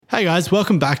Hey guys,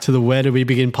 welcome back to the Where Do We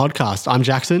Begin podcast. I'm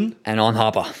Jackson. And I'm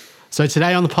Harper. So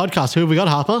today on the podcast, who have we got,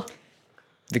 Harper?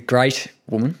 The great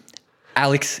woman,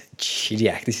 Alex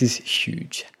Chidiac. This is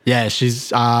huge. Yeah, she's,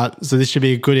 so this should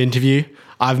be a good interview.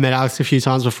 I've met Alex a few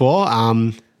times before.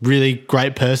 Really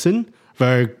great person,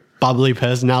 very bubbly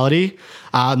personality.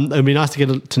 It'd be nice to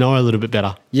get to know her a little bit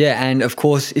better. Yeah, and of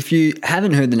course, if you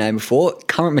haven't heard the name before,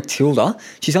 current Matilda,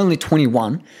 she's only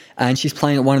 21 and she's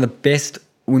playing at one of the best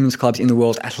women's clubs in the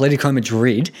world, Atletico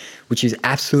Madrid, which is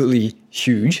absolutely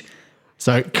huge.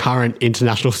 So current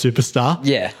international superstar.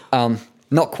 Yeah,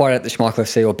 not quite at the Schmeichel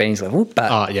FC or Beans level,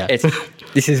 but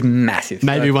this is massive.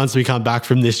 Maybe once we come back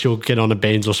from this, you'll get on a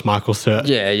Beans or Schmeichel cert.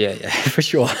 Yeah, for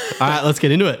sure. All right, let's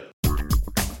get into it.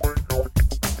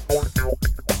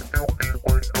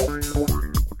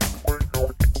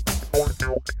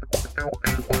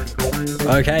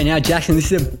 Okay, now Jackson,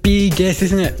 this is a big guest,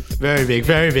 isn't it? Very big,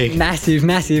 very big.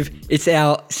 Massive. It's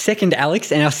our second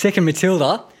Alex and our second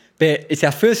Matilda, but it's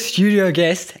our first studio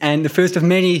guest and the first of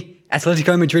many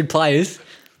Atletico Madrid players.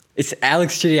 It's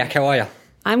Alex Chidiac. How are you?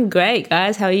 I'm great,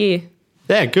 guys. How are you?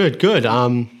 Yeah, good.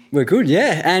 We're good,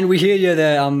 yeah. And we hear you're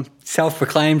the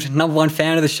self-proclaimed #1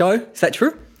 fan of the show. Is that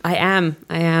true? I am.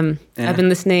 Yeah. I've been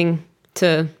listening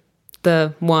to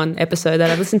the one episode that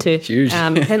I've listened to Huge.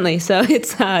 intently, so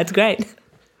it's great.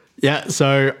 Yeah,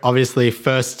 so obviously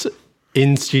first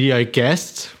in-studio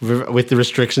guest with the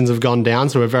restrictions have gone down,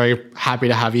 so we're very happy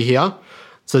to have you here.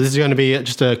 So this is going to be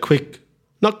just a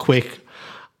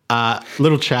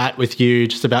little chat with you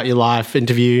just about your life,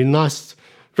 interview, nice,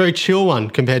 very chill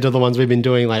one compared to the ones we've been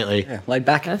doing lately. Yeah, laid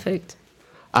back. Perfect.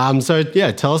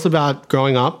 Tell us about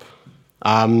growing up,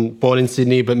 born in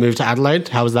Sydney but moved to Adelaide.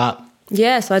 How was that?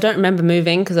 Yeah, so I don't remember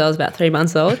moving because I was about 3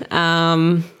 months old.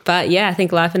 But yeah, I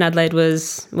think life in Adelaide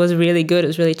was really good. It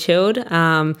was really chilled.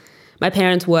 My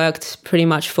parents worked pretty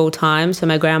much full time, so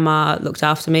my grandma looked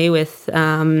after me with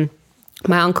my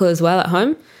uncle as well at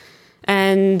home.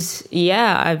 And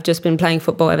yeah, I've just been playing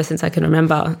football ever since I can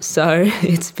remember. So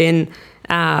it's been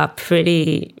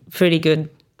pretty good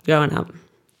growing up.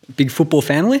 Big football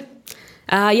family?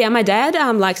 Yeah, my dad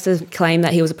likes to claim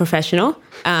that he was a professional.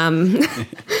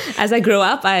 As I grew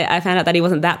up, I found out that he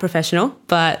wasn't that professional.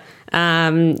 But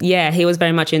yeah, he was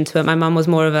very much into it. My mum was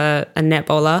more of a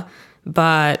netballer.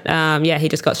 But yeah, he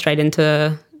just got straight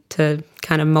into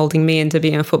kind of moulding me into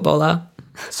being a footballer.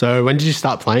 So when did you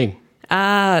start playing?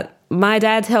 My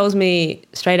dad tells me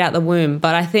straight out the womb,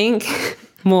 but I think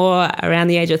more around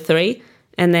the age of 3.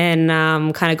 And then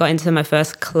kind of got into my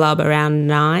first club around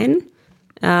 9.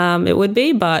 It would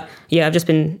be, but yeah, I've just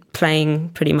been playing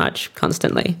pretty much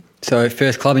constantly. So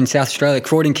first club in South Australia,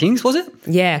 Croydon Kings, was it?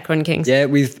 Yeah, Croydon Kings. Yeah,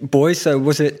 with boys. So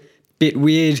was it a bit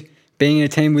weird being in a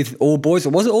team with all boys,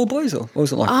 or was it all boys, or what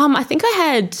was it like? I think I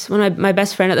had my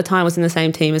best friend at the time was in the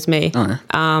same team as me. Oh,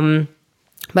 yeah.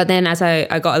 But then as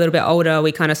I got a little bit older,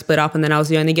 we kind of split up and then I was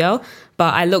the only girl.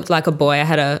 But I looked like a boy.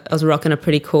 I was rocking a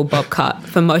pretty cool bob cut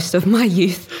for most of my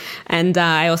youth. And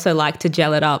I also liked to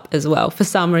gel it up as well for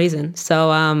some reason.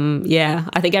 So, yeah,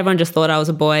 I think everyone just thought I was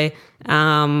a boy.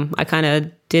 I kind of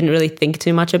didn't really think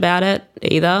too much about it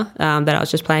either, that I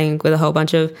was just playing with a whole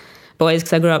bunch of boys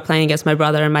because I grew up playing against my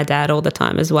brother and my dad all the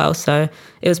time as well. So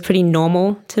it was pretty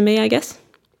normal to me, I guess.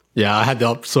 Yeah, I had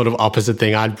the sort of opposite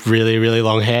thing. I had really, really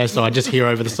long hair, so I just hear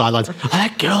over the sidelines, oh,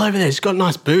 that girl over there, she's got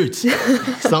nice boots.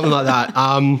 Something like that.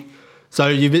 So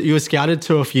you were scouted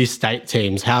to a few state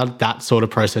teams. How did that sort of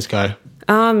process go?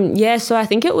 Yeah, so I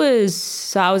think I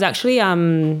was actually,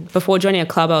 before joining a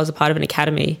club, I was a part of an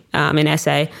academy in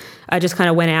SA. I just kind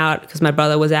of went out because my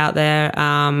brother was out there.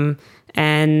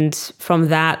 And from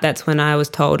that's when I was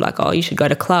told, like, oh, you should go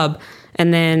to club.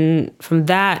 And then from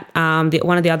that,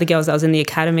 one of the other girls that was in the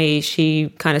academy, she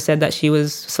kind of said that she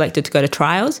was selected to go to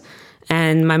trials.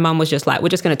 And my mum was just like, we're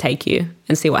just going to take you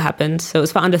and see what happens. So it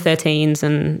was for under 13s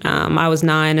and I was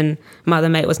 9 and my other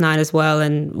mate was 9 as well.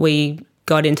 And we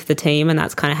got into the team and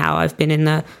that's kind of how I've been in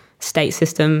the state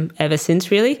system ever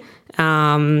since, really.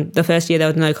 The first year there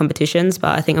was no competitions,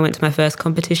 but I think I went to my first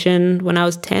competition when I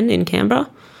was 10 in Canberra.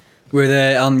 Were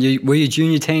your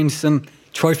junior teams some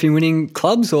trophy-winning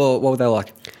clubs, or what were they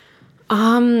like?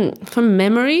 From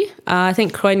memory, I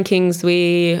think Croydon Kings,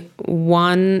 we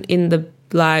won in the,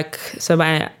 so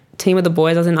my team of the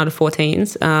boys, I was in under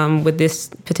 14s with this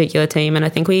particular team, and I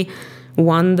think we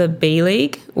won the B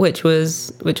League, which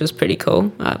was pretty cool.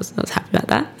 I was happy about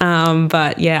that.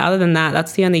 But yeah, other than that,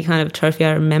 that's the only kind of trophy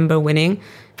I remember winning,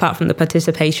 apart from the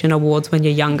participation awards when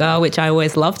you're younger, which I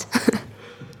always loved.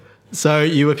 So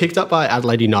you were picked up by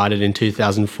Adelaide United in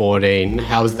 2014.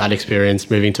 How was that experience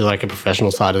moving to like a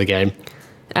professional side of the game?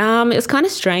 It's kind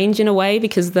of strange in a way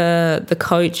because the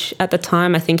coach at the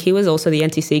time, I think he was also the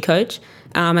NTC coach.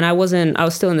 And I was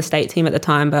still in the state team at the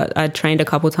time, but I trained a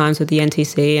couple of times with the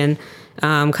NTC and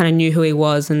kind of knew who he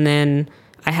was. And then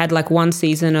I had like one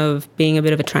season of being a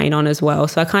bit of a train on as well.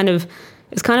 So it's kind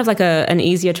of like an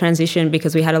easier transition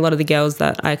because we had a lot of the girls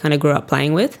that I kind of grew up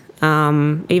playing with.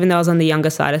 Even though I was on the younger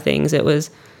side of things, it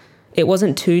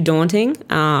wasn't too daunting.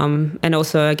 And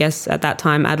also, I guess at that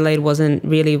time, Adelaide wasn't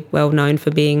really well known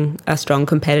for being a strong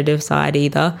competitive side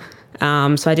either.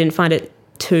 So I didn't find it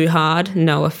too hard,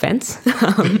 no offense.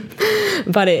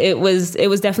 But it was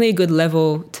definitely a good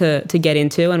level to get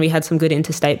into. And we had some good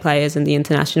interstate players in the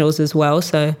internationals as well.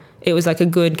 So it was like a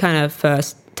good kind of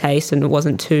first taste and it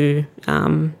wasn't too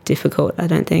difficult, I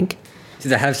don't think. Did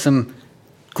they have some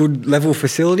good level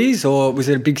facilities or was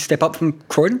it a big step up from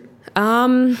Croydon?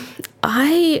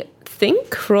 I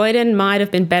think Croydon might have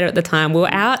been better at the time. We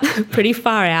were out pretty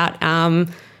far out.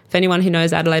 For anyone who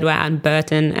knows Adelaide, we're out in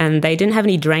Burton and they didn't have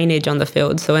any drainage on the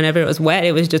field. So whenever it was wet,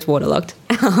 it was just waterlogged.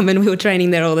 And we were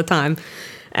training there all the time.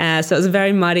 So it was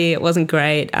very muddy. It wasn't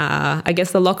great. I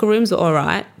guess the locker rooms were all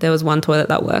right. There was one toilet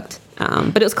that worked.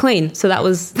 But it was clean. So that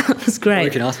was great. What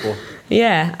you can ask for.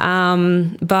 Yeah.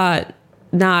 But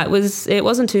no, it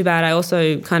wasn't too bad. I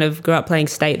also kind of grew up playing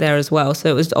state there as well. So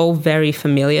it was all very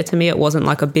familiar to me. It wasn't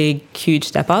like a big, huge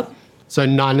step up. So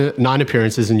nine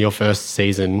appearances in your first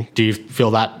season. Do you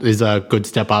feel that is a good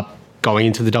step up going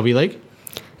into the W League?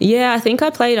 Yeah, I think I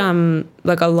played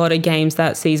like a lot of games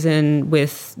that season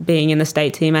with being in the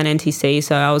state team and NTC.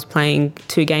 So I was playing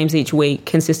 2 games each week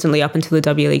consistently up until the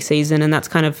W League season. And that's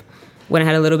kind of when I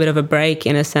had a little bit of a break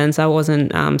in a sense. I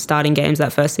wasn't starting games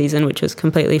that first season, which was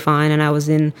completely fine. And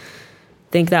I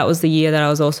think that was the year that I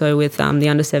was also with the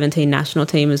under-17 national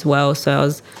team as well. So I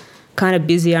was kind of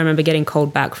busy. I remember getting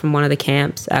called back from one of the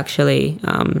camps actually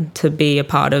to be a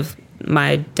part of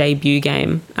my debut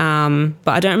game.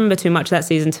 But I don't remember too much that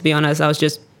season, to be honest. I was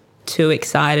just too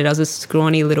excited. I was a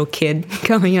scrawny little kid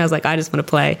coming in. I was like, I just want to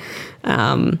play.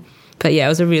 But yeah, it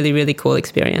was a really, really cool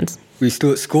experience. Were you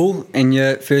still at school in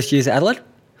your first years at Adelaide?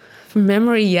 From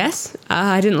memory, yes.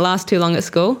 I didn't last too long at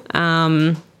school.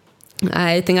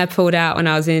 I think I pulled out when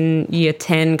I was in year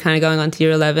 10, kind of going on to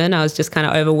year 11. I was just kind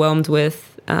of overwhelmed with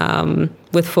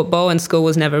football, and school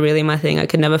was never really my thing. I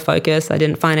could never focus. I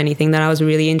didn't find anything that I was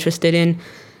really interested in.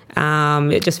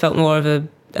 It just felt more of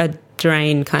a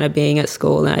drain kind of being at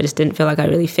school, and I just didn't feel like I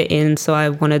really fit in. So I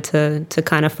wanted to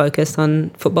kind of focus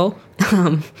on football.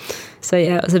 So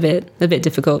yeah, it was a bit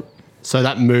difficult. So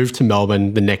that move to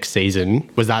Melbourne the next season,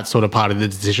 was that sort of part of the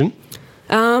decision?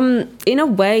 In a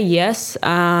way, yes.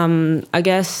 I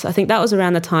think that was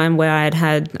around the time where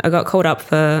I got called up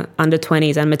for under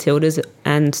 20s and Matildas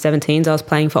and 17s. I was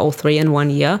playing for all 3 in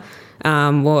 1 year.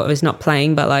 Well, I was not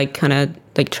playing, but like kind of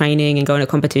like training and going to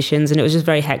competitions, and it was just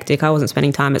very hectic. I wasn't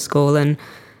spending time at school, and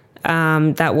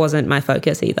that wasn't my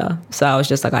focus either. So I was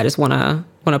just like, I just want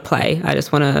to play. I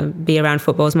just want to be around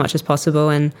football as much as possible.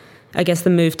 And I guess the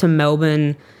move to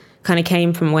Melbourne kind of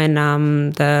came from when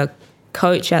the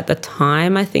coach at the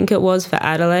time, I think it was for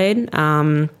Adelaide,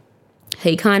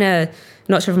 he kind of,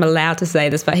 not sure if I'm allowed to say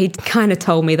this, but he kind of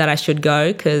told me that I should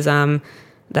go because Joe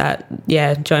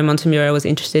Montemuro was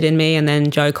interested in me, and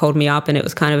then Joe called me up, and it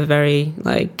was kind of a very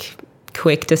like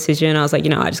quick decision. I was like,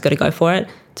 I just got to go for it.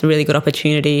 It's a really good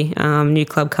opportunity. New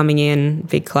club coming in,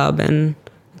 big club, and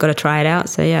got to try it out.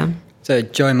 So yeah. So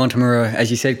Joe Montemuro, as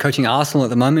you said, coaching Arsenal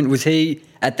at the moment. Was he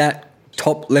at that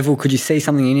top level? Could you see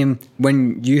something in him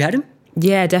when you had him?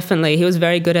 Yeah, definitely. He was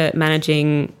very good at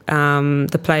managing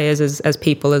the players as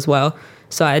people as well.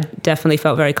 So I definitely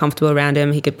felt very comfortable around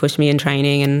him. He could push me in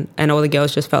training, and all the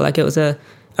girls just felt like it was a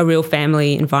real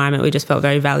family environment. We just felt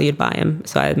very valued by him.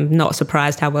 So I'm not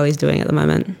surprised how well he's doing at the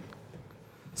moment.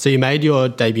 So you made your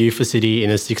debut for City in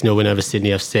a 6-0 win over Sydney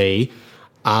FC.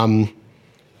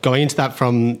 Going into that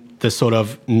from the sort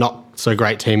of not so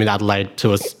great team in Adelaide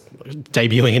to us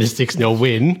debuting in a 6-0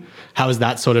 win, how was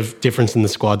that sort of difference in the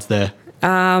squads there?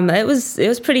 It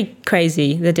was pretty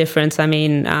crazy, the difference. I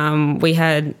mean, we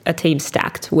had a team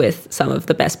stacked with some of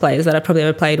the best players that I probably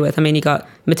ever played with. I mean, you got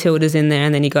Matildas in there,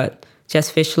 and then you got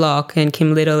Jess Fishlock and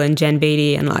Kim Little and Jen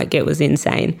Beattie, and like it was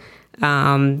insane.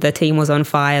 The team was on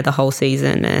fire the whole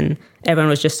season, and everyone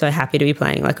was just so happy to be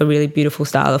playing like a really beautiful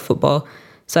style of football.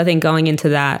 So I think going into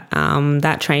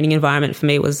that training environment for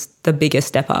me was the biggest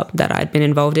step up that I'd been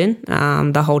involved in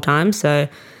the whole time. So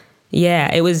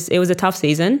yeah, it was a tough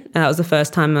season. That was the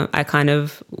first time I kind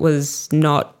of was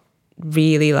not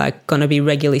really like going to be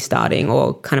regularly starting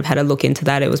or kind of had a look into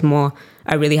that. It was more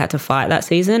I really had to fight that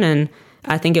season, and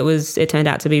I think it turned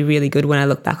out to be really good when I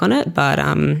look back on it. But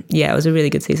it was a really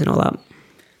good season all up.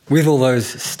 With all those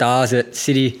stars at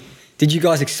City, did you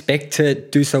guys expect to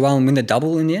do so well and win the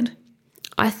double in the end?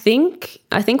 I think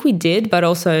we did, but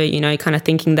also, kind of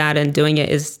thinking that and doing it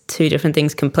is two different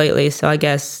things completely. So I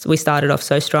guess we started off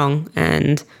so strong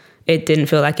and it didn't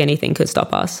feel like anything could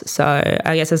stop us. So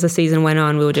I guess as the season went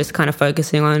on, we were just kind of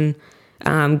focusing on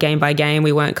game by game.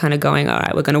 We weren't kind of going, all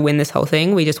right, we're going to win this whole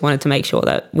thing. We just wanted to make sure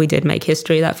that we did make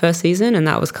history that first season, and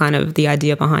that was kind of the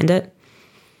idea behind it.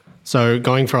 So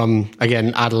going from,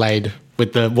 again, Adelaide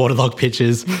with the waterlogged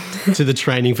pitches to the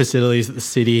training facilities that the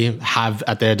City have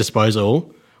at their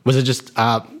disposal, was it just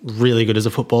really good as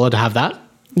a footballer to have that?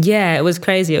 Yeah, it was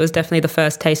crazy. It was definitely the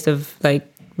first taste of like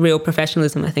real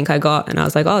professionalism I think I got, and I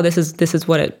was like, oh, this is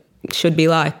what it should be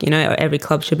like. Every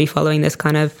club should be following this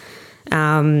kind of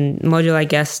module, I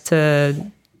guess,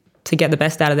 to get the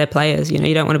best out of their players.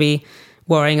 You don't want to be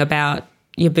worrying about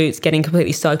your boots getting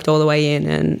completely soaked all the way in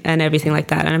and everything like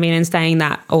that. And I mean, in saying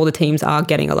that, all the teams are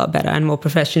getting a lot better and more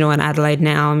professional in Adelaide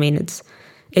now. I mean,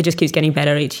 it just keeps getting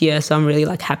better each year. So I'm really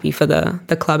like happy for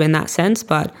the club in that sense.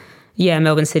 But yeah,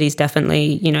 Melbourne City's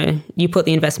definitely, you put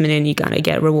the investment in, you're going to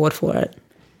get a reward for it.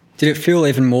 Did it feel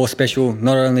even more special,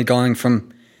 not only going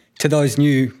to those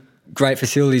new great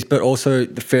facilities, but also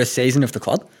the first season of the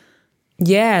club?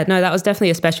 Yeah, no, that was definitely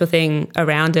a special thing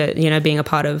around it, being a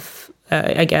part of,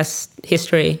 I guess,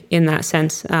 history in that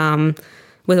sense,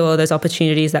 with all of those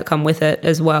opportunities that come with it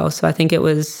as well. So I think it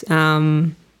was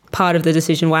part of the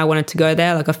decision why I wanted to go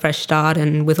there, like a fresh start,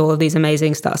 and with all of these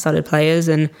amazing star-studded players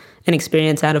and an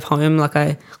experience out of home.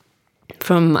 Like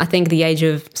from I think the age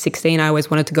of 16, I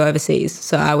always wanted to go overseas.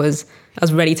 So I was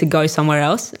ready to go somewhere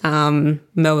else.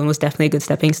 Melbourne was definitely a good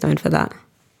stepping stone for that.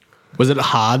 Was it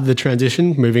hard, the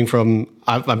transition, moving from,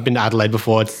 I've been to Adelaide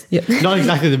before, it's not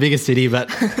exactly the biggest city, but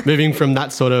moving from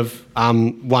that sort of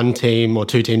one team or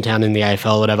two team town in the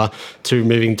AFL or whatever to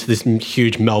moving to this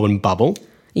huge Melbourne bubble?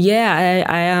 Yeah,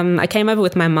 I came over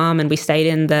with my mum and we stayed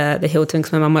in the Hilton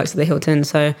because my mum works at the Hilton.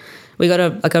 So we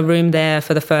got a room there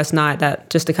for the first night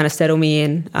just to kind of settle me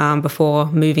in before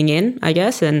moving in, I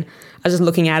guess. And I was just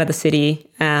looking out of the city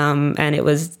and it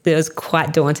was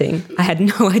quite daunting. I had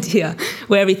no idea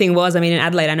where everything was. I mean, in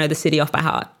Adelaide, I know the city off by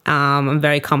heart. I'm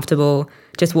very comfortable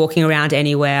just walking around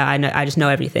anywhere. I just know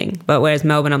everything. But whereas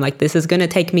Melbourne, I'm like, this is going to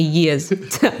take me years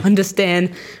to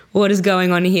understand what is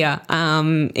going on here.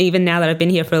 Even now that I've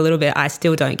been here for a little bit, I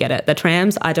still don't get it. The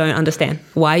trams, I don't understand.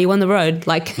 Why are you on the road?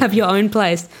 Like, have your own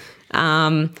place.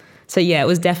 So yeah, it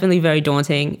was definitely very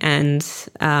daunting, and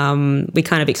we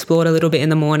kind of explored a little bit in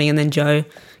the morning, and then Joe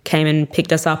came and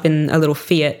picked us up in a little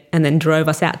Fiat and then drove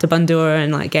us out to Bundoora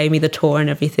and like gave me the tour and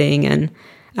everything, and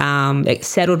it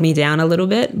settled me down a little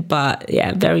bit. But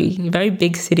yeah, very, very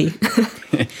big city.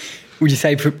 Would you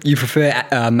say you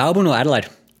prefer Melbourne or Adelaide?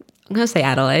 I'm going to say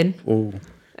Adelaide. Ooh,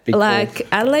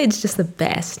 Adelaide's just the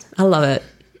best. I love it.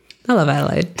 I love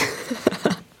Adelaide.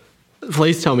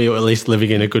 Please tell me you're at least living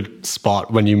in a good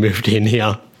spot when you moved in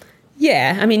here.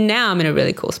 Yeah, I mean, now I'm in a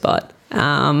really cool spot.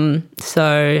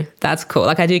 So that's cool.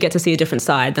 Like, I do get to see a different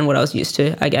side than what I was used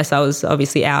to. I guess I was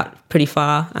obviously out pretty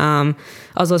far. I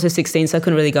was also 16, so I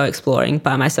couldn't really go exploring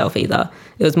by myself either.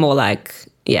 It was more like,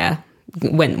 yeah,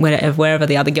 wherever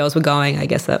the other girls were going, I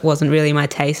guess that wasn't really my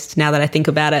taste now that I think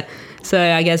about it. So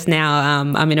I guess now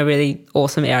I'm in a really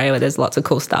awesome area where there's lots of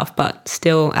cool stuff, but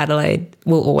still Adelaide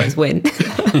will always win.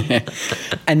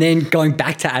 And then going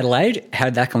back to Adelaide, how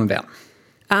did that come about?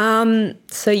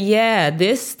 So yeah,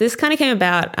 this kind of came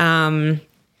about,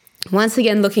 once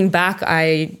again, looking back,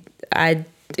 I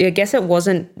guess it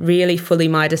wasn't really fully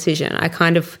my decision. I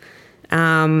kind of,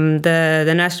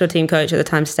 the national team coach at the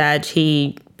time, Stadge,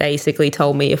 he basically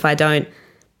told me if I don't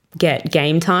get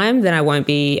game time, then I won't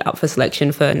be up for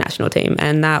selection for national team.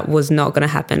 And that was not going to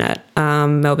happen at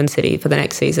Melbourne City for the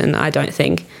next season, I don't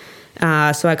think.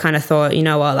 So I kind of thought, you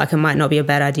know what, like it might not be a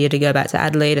bad idea to go back to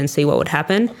Adelaide and see what would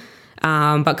happen.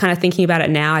 But kind of thinking about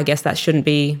it now, I guess that shouldn't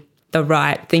be the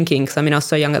right thinking, because I mean, I was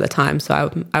so young at the time.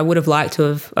 So I would have liked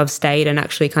to have stayed and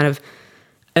actually kind of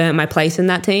earned my place in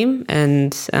that team.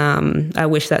 And I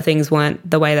wish that things weren't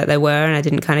the way that they were and I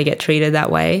didn't kind of get treated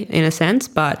that way in a sense.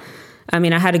 But I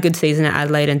mean, I had a good season at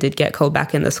Adelaide and did get called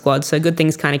back in the squad. So good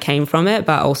things kind of came from it,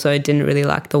 but also didn't really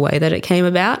like the way that it came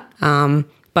about.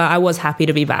 But I was happy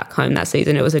to be back home that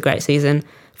season. It was a great season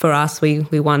for us. We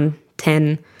won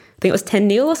 10, I think it was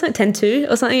 10-0 or something,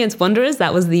 10-2 or something against Wanderers.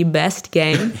 That was the best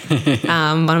game.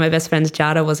 One of my best friends,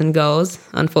 Jada, was in goals,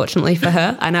 unfortunately for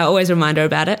her. And I always remind her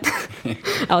about it.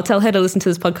 I'll tell her to listen to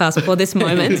this podcast for this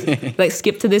moment, like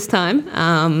skip to this time.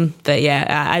 But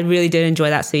yeah, I really did enjoy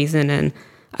that season, and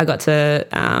I got to,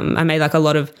 I made like a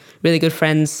lot of really good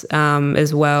friends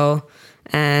as well.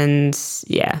 And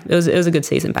yeah, it was a good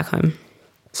season back home.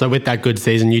 So with that good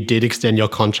season, you did extend your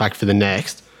contract for the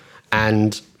next,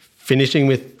 and finishing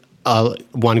with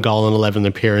 1 goal and 11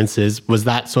 appearances, was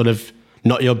that sort of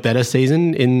not your better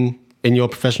season in your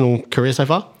professional career so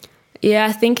far? Yeah,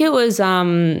 I think it was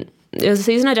a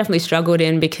season I definitely struggled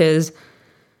in because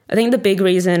I think the big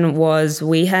reason was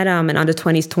we had an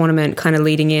under-20s tournament kind of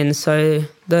leading in. So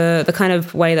the kind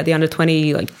of way that the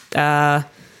under-20, I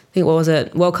think, what was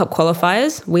it, World Cup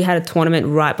qualifiers, we had a tournament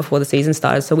right before the season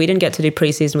started. So we didn't get to do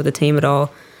preseason with the team at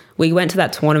all. We went to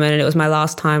that tournament and it was my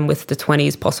last time with the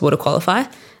 20s possible to qualify.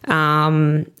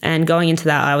 And going into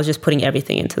that, I was just putting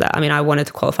everything into that. I mean, I wanted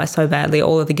to qualify so badly.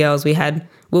 All of the girls we had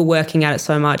were working at it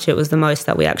so much. It was the most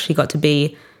that we actually got to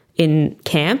be in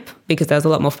camp because there was a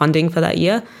lot more funding for that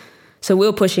year. So we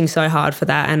were pushing so hard for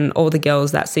that, and all the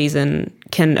girls that season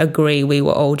can agree we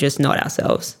were all just not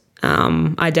ourselves.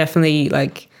 I definitely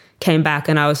came back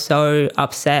and I was so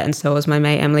upset, and so was my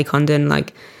mate Emily Condon.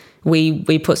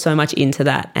 We put so much into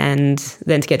that, and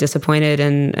then to get disappointed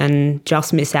and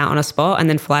just miss out on a spot and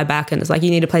then fly back, and it's like,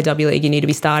 you need to play W League, you need to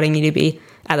be starting, you need to be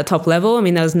at the top level. I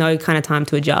mean, there was no kind of time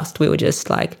to adjust. We were just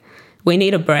like, we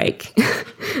need a break.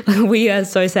 We are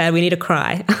so sad. We need to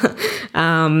cry.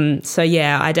 So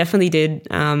yeah, I definitely did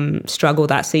struggle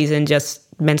that season, just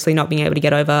mentally not being able to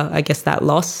get over, I guess, that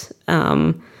loss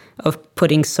of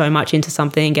putting so much into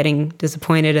something, getting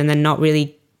disappointed, and then not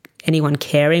really anyone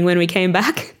caring when we came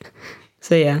back.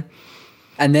 So yeah.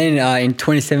 And then in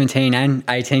 2017 and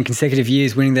 18 consecutive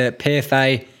years winning the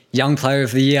PFA Young Player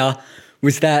of the Year,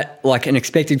 was that like an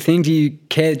expected thing? Do you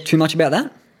care too much about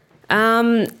that?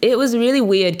 It was really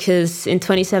weird because in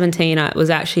 2017, it was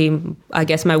actually, I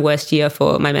guess, my worst year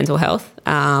for my mental health.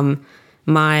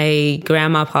 My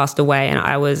grandma passed away and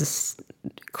I was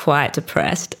quite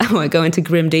depressed. I won't go into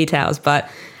grim details, but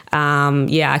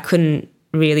I couldn't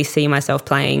really see myself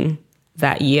playing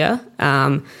that year.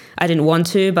 I didn't want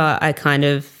to, but I kind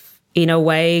of, in a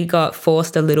way, got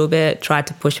forced a little bit, tried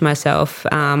to push myself.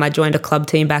 I joined a club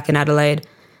team back in Adelaide,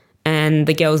 and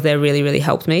the girls there really, really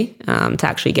helped me to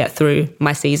actually get through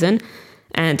my season.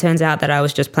 And it turns out that I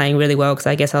was just playing really well because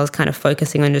I guess I was kind of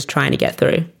focusing on just trying to get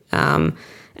through. And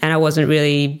I wasn't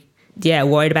really,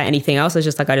 worried about anything else. I was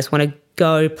just like, I just want to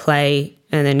go play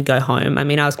and then go home. I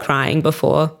mean, I was crying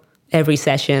before every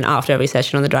session, after every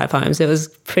session on the drive home. So it was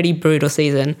a pretty brutal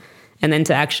season. And then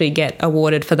to actually get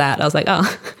awarded for that, I was like,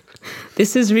 oh,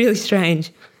 this is really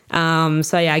strange.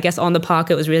 I guess on the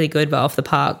park it was really good, but off the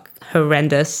park,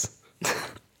 horrendous.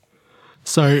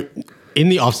 So in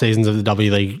the off seasons of the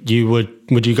W League,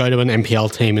 would you go to an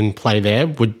NPL team and play there?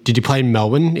 Did you play in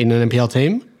Melbourne in an NPL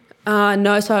team?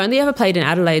 No, so I only ever played in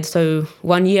Adelaide. So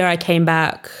one year I came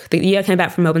back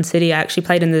from Melbourne City, I actually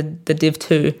played in the Div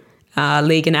 2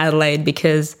 league in Adelaide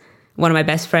because one of my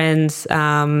best friends,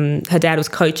 her dad was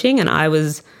coaching, and I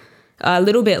was a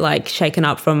little bit shaken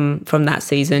up from that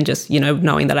season, just,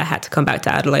 knowing that I had to come back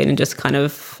to Adelaide, and just kind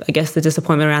of, I guess, the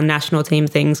disappointment around national team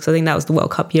things, because I think that was the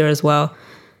World Cup year as well.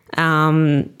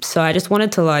 So I just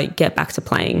wanted to get back to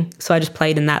playing. So I just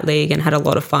played in that league and had a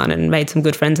lot of fun and made some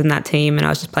good friends in that team, and I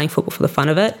was just playing football for the fun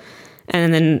of it.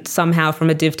 And then somehow from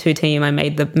a Div 2 team, I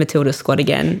made the Matilda squad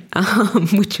again,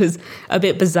 which was a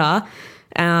bit bizarre.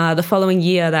 The following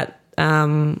year that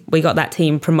we got that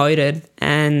team promoted,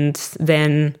 and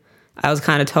then I was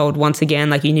kind of told once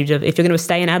again, you need to, if you're going to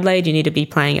stay in Adelaide, you need to be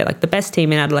playing at the best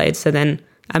team in Adelaide. So then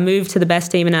I moved to the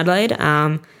best team in Adelaide,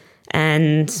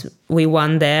 and we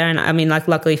won there. And I mean,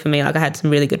 luckily for me, I had some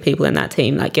really good people in that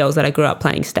team, girls that I grew up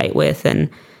playing state with, and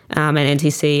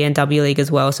NTC and W League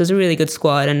as well. So it was a really good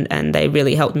squad, and they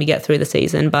really helped me get through the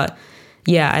season. But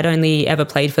yeah, I'd only ever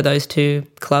played for those two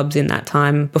clubs in that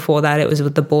time. Before that, it was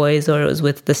with the boys or it was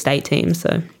with the state team.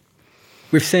 So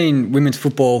we've seen women's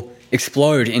football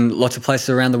explode in lots of places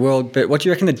around the world, but what do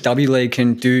you reckon the W League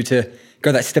can do to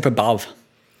go that step above?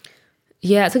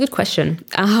 Yeah, it's a good question.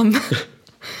 I'm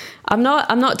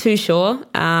not too sure.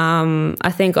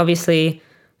 I think obviously,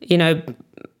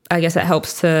 I guess it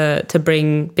helps to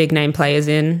bring big name players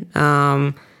in.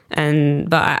 But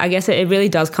I guess it really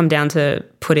does come down to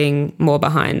putting more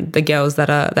behind the girls that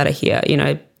are here.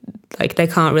 They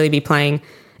can't really be playing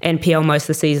NPL most of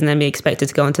the season and be expected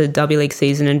to go into the W League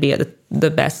season and be at the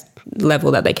best level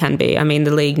that they can be. I mean,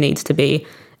 the league needs to be,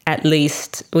 at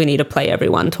least we need to play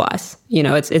everyone twice.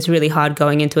 It's really hard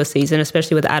going into a season,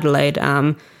 especially with Adelaide.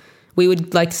 We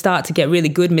would start to get really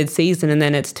good mid-season, and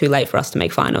then it's too late for us to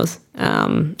make finals.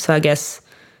 So I guess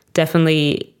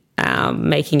definitely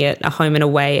making it a home and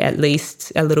away at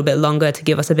least a little bit longer to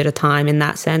give us a bit of time in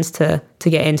that sense to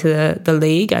get into the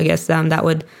league. I guess that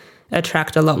would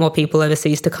attract a lot more people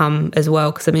overseas to come as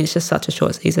well, because I mean it's just such a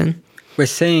short season. We're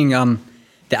seeing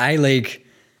the A-League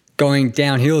going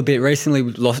downhill a bit recently,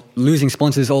 losing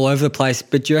sponsors all over the place.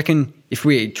 But do you reckon if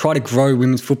we try to grow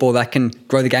women's football, that can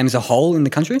grow the game as a whole in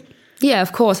the country? Yeah,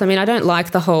 of course. I mean, I don't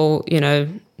like the whole,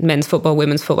 men's football,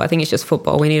 women's football. I think it's just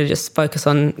football. We need to just focus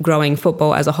on growing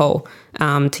football as a whole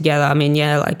together. I mean,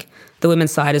 like the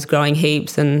women's side is growing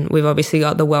heaps, and we've obviously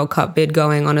got the World Cup bid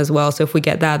going on as well. So if we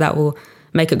get that will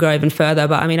make it grow even further.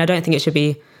 But I mean, I don't think it should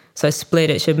be so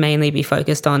split. It should mainly be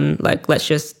focused on like, let's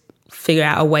just figure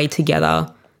out a way together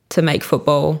to make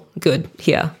football good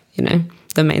here,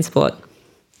 the main sport.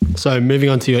 So moving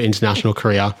on to your international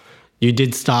career, you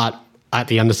did start at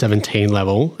the under 17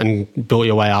 level and built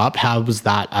your way up. How was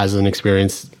that as an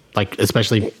experience, like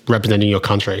especially representing your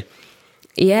country?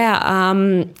 Yeah,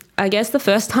 I guess the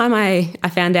first time I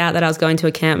found out that I was going to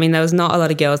a camp, I mean, there was not a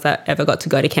lot of girls that ever got to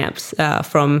go to camps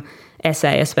from SA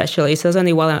especially. So there was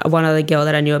only one other girl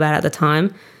that I knew about at the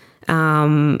time.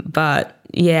 But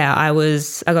yeah,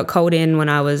 I got called in when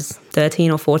I was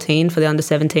 13 or 14 for the under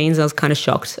 17s. I was kind of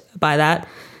shocked by that.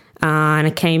 And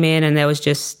I came in and there was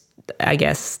just, I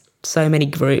guess, so many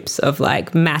groups of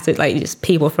like massive, like just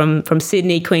people from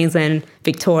Sydney, Queensland,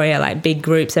 Victoria, like big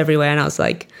groups everywhere. And I was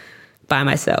like by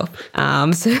myself.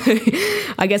 So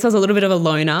I guess I was a little bit of a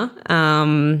loner,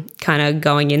 kind of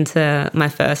going into my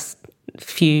first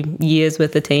few years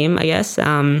with the team, I guess.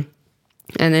 And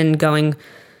then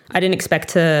I didn't expect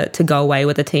to go away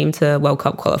with the team to World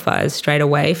Cup qualifiers straight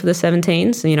away for the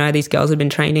 17s. These girls had been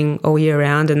training all year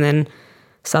round, and then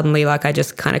suddenly like I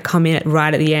just kind of come in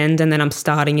right at the end, and then I'm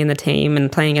starting in the team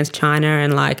and playing against China,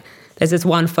 and like there's this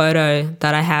one photo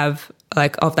that I have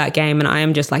like of that game, and I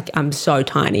am just like, I'm so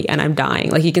tiny and I'm dying.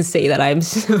 Like you can see that I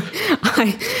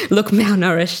look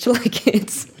malnourished. Like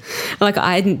it's like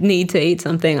I need to eat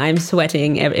something. I'm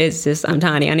sweating. It's just, I'm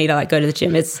tiny. I need to like go to the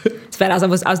gym. It's bad. I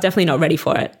was definitely not ready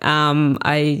for it.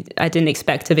 I didn't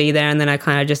expect to be there, and then I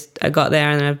got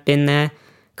there, and I've been there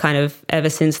kind of ever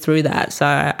since through that. So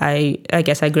I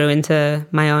guess I grew into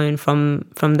my own from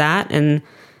that, and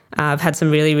I've had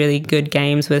some really, really good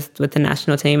games with the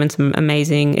national team and some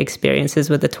amazing experiences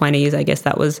with the 20s. I guess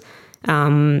that was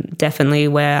definitely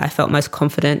where I felt most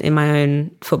confident in my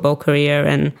own football career,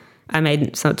 and I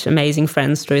made such amazing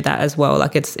friends through that as well.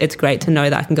 Like it's great to know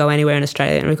that I can go anywhere in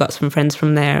Australia, and we've got some friends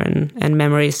from there and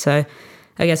memories. So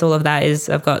I guess all of that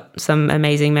I've got some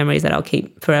amazing memories that I'll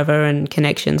keep forever, and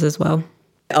connections as well.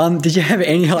 Did you have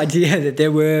any idea that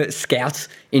there were scouts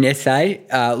in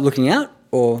SA looking out,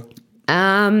 or?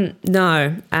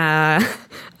 No.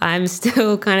 I'm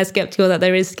still kind of skeptical that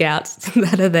there is scouts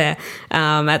that are there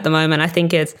at the moment. I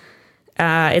think it's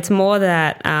more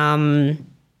that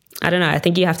I don't know. I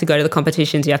think you have to go to the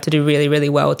competitions. You have to do really, really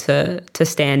well to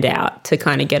stand out, to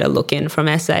kind of get a look in from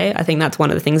SA. I think that's one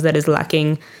of the things that is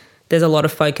lacking. There's a lot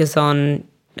of focus on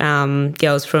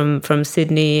girls from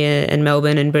Sydney and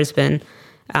Melbourne and Brisbane,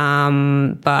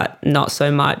 but not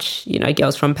so much,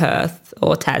 girls from Perth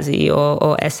or Tassie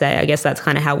or SA. I guess that's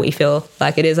kind of how we feel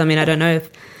like it is. I mean, I don't know if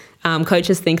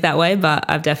coaches think that way, but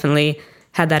I've definitely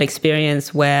had that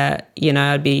experience where,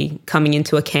 I'd be coming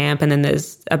into a camp and then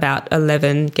there's about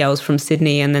 11 girls from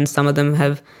Sydney, and then some of them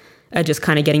are just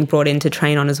kind of getting brought in to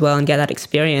train on as well and get that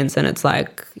experience. And it's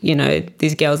like,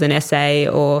 these girls in SA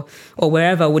or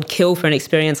wherever would kill for an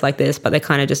experience like this, but they're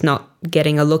kind of just not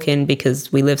getting a look in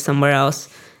because we live somewhere else.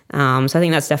 So I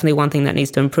think that's definitely one thing that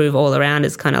needs to improve all around,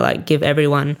 is kind of like give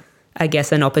everyone, I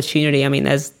guess, an opportunity. I mean,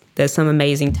 there's some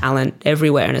amazing talent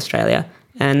everywhere in Australia,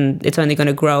 and it's only going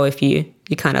to grow if you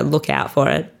kind of look out for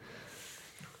it.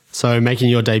 So making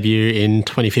your debut in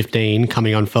 2015,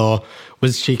 coming on for,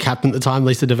 was she captain at the time,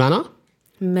 Lisa De Vanna?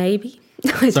 Maybe.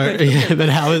 So yeah, but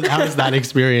how was that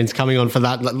experience coming on for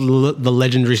that, the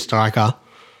legendary striker?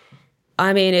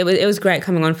 I mean, it was great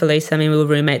coming on for Lisa. I mean, we were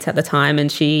roommates at the time,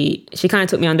 and she kind of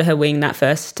took me under her wing that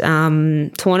first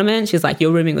tournament. She was like,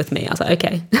 "You're rooming with me." I was like,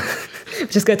 "Okay."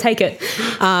 Just go take it.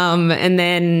 And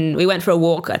then we went for a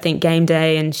walk, I think game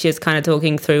day, and she was kind of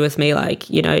talking through with me like,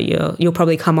 you'll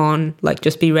probably come on, like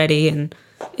just be ready. And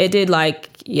it did, like,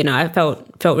 I felt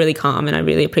really calm, and I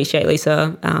really appreciate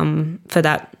Lisa for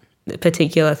that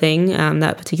particular thing,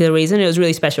 that particular reason. It was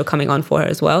really special coming on for her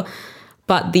as well.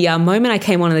 But the moment I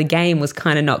came on in the game was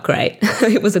kind of not great.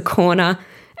 It was a corner,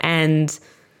 and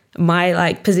my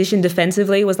like position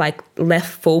defensively was like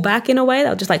left fullback in a way.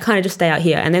 They'll just like kind of just stay out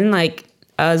here. And then like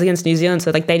I was against New Zealand,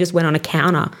 so like they just went on a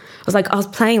counter. I was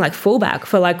playing like fullback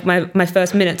for like my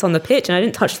first minutes on the pitch, and I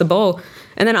didn't touch the ball.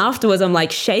 And then afterwards I'm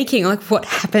like shaking, like what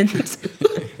happened?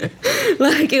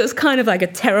 Like it was kind of like a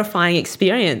terrifying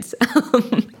experience.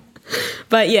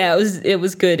 But yeah, it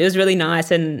was good. It was really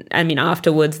nice. And I mean,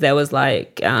 afterwards there was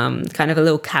like kind of a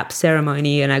little cap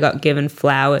ceremony, and I got given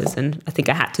flowers, and I think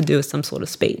I had to do some sort of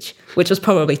speech, which was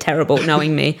probably terrible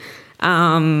knowing me.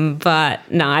 But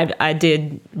no, I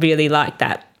did really like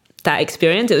that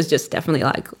experience. It was just definitely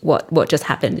like what just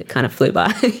happened. It kind of flew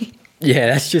by. Yeah,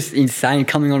 that's just insane.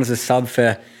 Coming on as a sub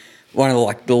for one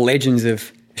of the legends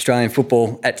of Australian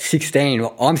football at 16.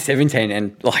 Well, I'm 17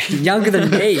 and like younger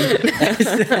than me.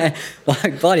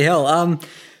 Like bloody hell.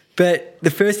 But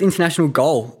the first international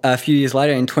goal a few years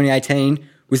later in 2018,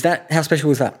 how special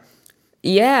was that?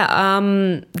 Yeah,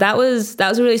 that was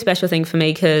a really special thing for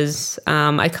me because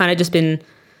I kind of just been,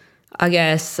 I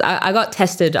guess, I got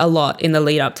tested a lot in the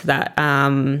lead up to that.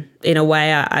 In a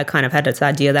way, I kind of had this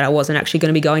idea that I wasn't actually going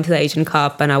to be going to the Asian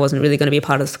Cup and I wasn't really going to be a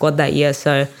part of the squad that year.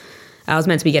 So I was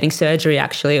meant to be getting surgery,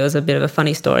 actually. It was a bit of a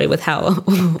funny story with how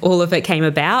all of it came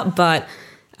about. But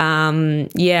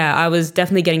yeah, I was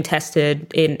definitely getting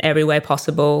tested in every way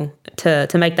possible to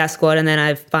make that squad. And then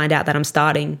I find out that I'm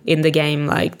starting in the game,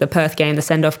 like the Perth game, the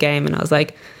send-off game. And I was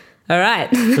like, all right,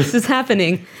 this is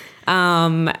happening.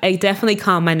 It definitely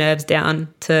calmed my nerves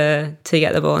down to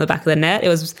get the ball in the back of the net.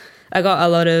 I got a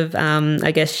lot of,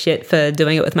 I guess, shit for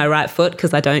doing it with my right foot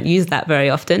because I don't use that very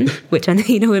often, which I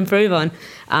need to improve on.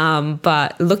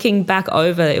 But looking back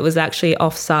over, it was actually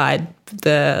offside.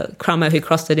 The crummer who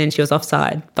crossed it in, she was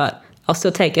offside, but I'll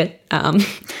still take it.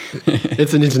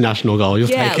 It's an international goal. You'll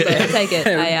take it. I'll take it.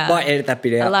 Might edit that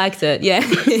bit out. I liked it, yeah.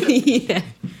 Yeah.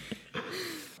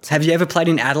 Have you ever played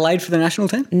in Adelaide for the national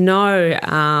team? No,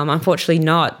 unfortunately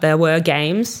not. There were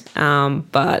games,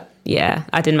 but yeah,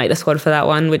 I didn't make the squad for that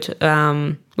one, which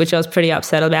I was pretty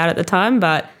upset about at the time.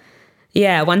 But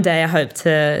yeah, one day I hope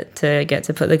to get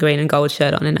to put the green and gold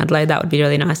shirt on in Adelaide. That would be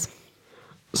really nice.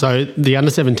 So the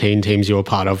under-17 teams you were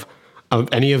part of,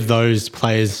 any of those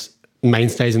players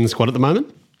mainstays in the squad at the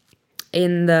moment?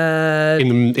 In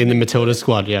the Matilda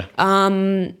squad, yeah.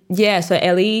 Yeah, so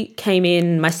Ellie came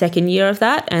in my second year of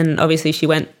that, and obviously she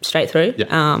went straight through,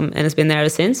 and has been there ever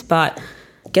since. But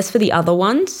I guess for the other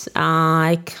ones,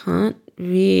 I can't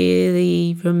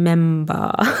really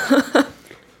remember.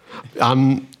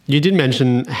 You did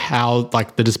mention how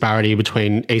like the disparity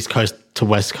between East Coast to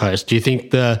West Coast. Do you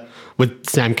think with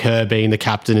Sam Kerr being the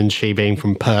captain and she being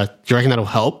from Perth, do you reckon that'll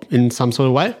help in some sort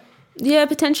of way? Yeah,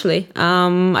 potentially.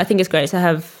 I think it's great to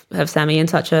have Sammy in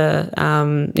such a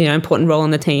important role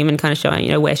in the team and kind of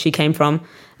showing where she came from.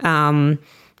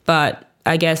 But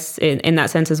I guess in that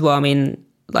sense as well, I mean,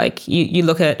 like you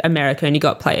look at America and you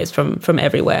got players from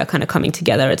everywhere kind of coming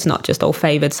together. It's not just all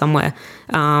favoured somewhere.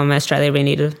 Australia, we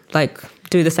need to like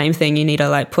do the same thing. You need to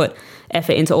like put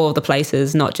effort into all of the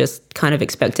places, not just kind of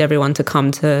expect everyone to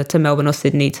come to Melbourne or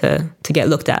Sydney to get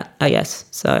looked at, I guess.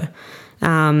 So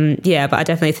yeah, but I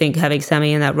definitely think having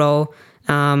Sammy in that role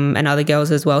and other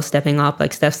girls as well stepping up,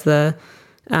 like Steph's the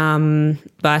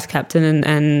vice captain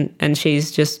and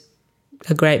she's just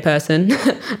a great person.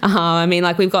 I mean,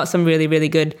 like we've got some really, really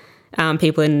good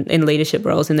people in leadership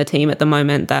roles in the team at the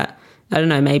moment that, I don't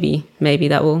know, maybe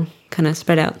that will kind of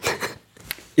spread out.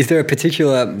 Is there a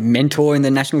particular mentor in the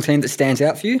national team that stands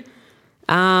out for you?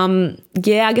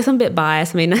 Yeah, I guess I'm a bit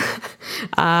biased. I mean,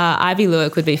 Ivy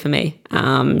Lewick would be for me.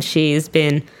 She's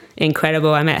been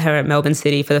incredible. I met her at Melbourne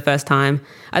City for the first time.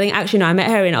 I think actually, no, I met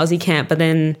her in Aussie camp, but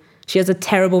then she has a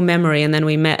terrible memory. And then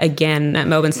we met again at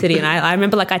Melbourne City. And I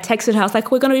remember like I texted her, I was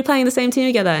like, we're going to be playing the same team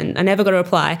together. And I never got a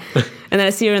reply. And then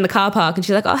I see her in the car park and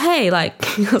she's like, oh, hey,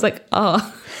 like, I was like,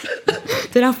 oh,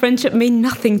 did our friendship mean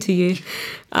nothing to you?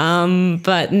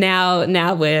 But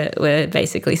now we're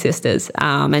basically sisters.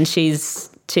 And she's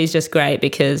just great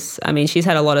because, I mean, she's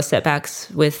had a lot of setbacks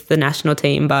with the national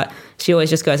team, but she always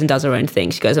just goes and does her own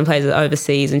thing. She goes and plays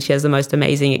overseas and she has the most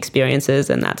amazing experiences,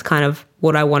 and that's kind of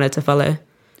what I wanted to follow.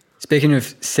 Speaking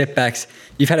of setbacks,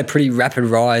 you've had a pretty rapid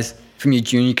rise from your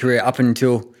junior career up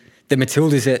until the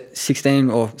Matildas at 16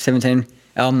 or 17.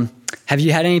 Have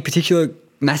you had any particular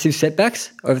massive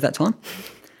setbacks over that time?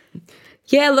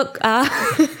 Yeah, look,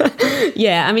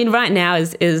 yeah, I mean, right now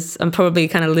is I'm probably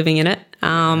kind of living in it.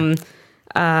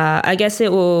 I guess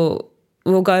it will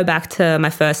go back to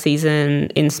my first season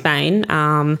in Spain.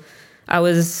 I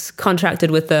was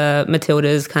contracted with the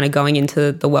Matildas kind of going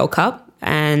into the World Cup,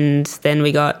 and then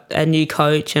we got a new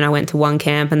coach and I went to one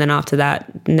camp, and then after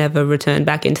that never returned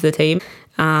back into the team.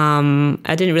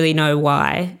 I didn't really know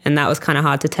why, and that was kind of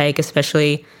hard to take,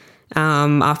 especially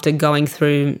after going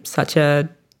through such a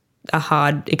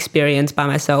hard experience by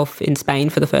myself in Spain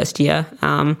for the first year.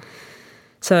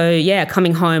 So yeah,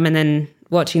 coming home and then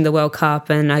watching the World Cup,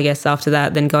 and I guess after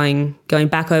that, then going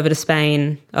back over to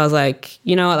Spain, I was like,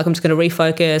 you know what, like I'm just going to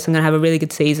refocus. I'm going to have a really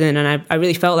good season, and I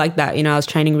really felt like that. You know, I was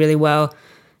training really well,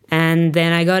 and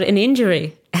then I got an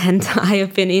injury, and I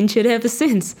have been injured ever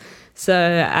since. So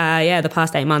the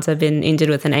past 8 months I've been injured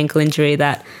with an ankle injury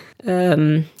that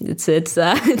it's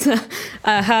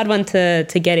a hard one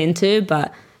to get into,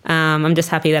 but I'm just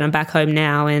happy that I'm back home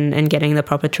now and getting the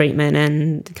proper treatment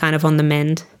and kind of on the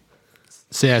mend.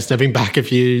 So yeah, stepping back a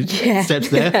few steps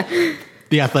there,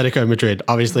 the Atletico Madrid,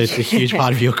 obviously it's a huge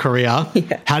part of your career.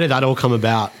 Yeah. How did that all come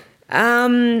about?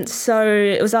 So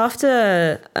it was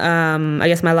after, I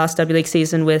guess my last W League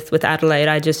season with Adelaide.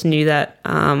 I just knew that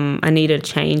I needed a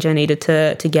change. I needed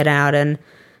to get out. And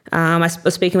I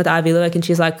was speaking with Ivy Lewick, and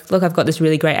she's like, look, I've got this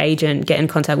really great agent. Get in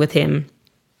contact with him.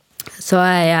 So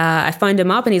I phoned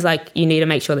him up, and he's like, you need to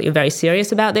make sure that you're very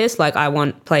serious about this. Like, I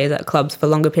want players at clubs for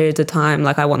longer periods of time.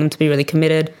 Like, I want them to be really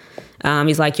committed.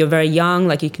 He's like, you're very young.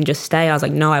 Like, you can just stay. I was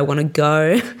like, no, I want to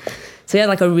go. So we had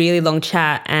like a really long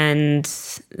chat, and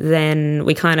then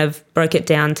we kind of broke it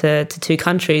down to two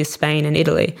countries, Spain and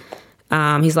Italy.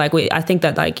 He's like, I think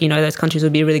that like, you know, those countries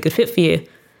would be a really good fit for you.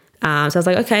 So I was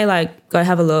like, okay, like go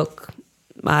have a look.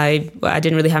 I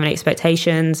didn't really have any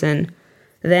expectations. And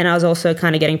then I was also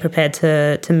kind of getting prepared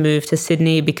to move to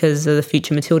Sydney because of the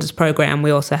Future Matildas program.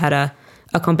 We also had a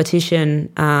competition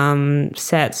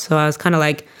set. So I was kind of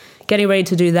like getting ready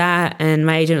to do that. And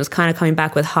my agent was kind of coming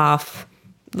back with half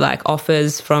like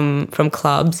offers from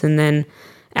clubs, and then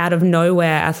out of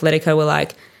nowhere Atletico were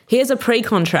like, here's a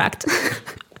pre-contract.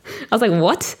 I was like,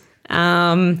 what?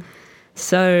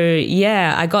 So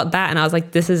yeah, I got that, and I was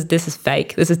like, this is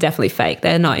fake. This is definitely fake.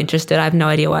 They're not interested. I have no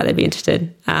idea why they'd be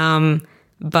interested.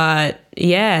 But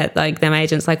yeah, like then my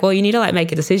agent's like, well, you need to like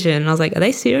make a decision. And I was like, are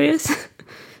they serious?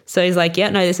 So he's like, yeah,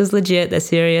 no, this is legit. They're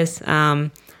serious.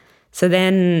 So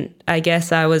then I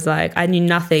guess I was like, I knew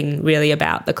nothing really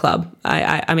about the club.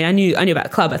 I mean, I knew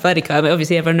about Club Atletico. I mean,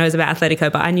 obviously everyone knows about Atletico,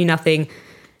 but I knew nothing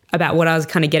about what I was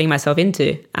kind of getting myself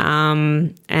into.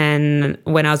 And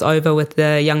when I was over with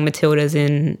the young Matildas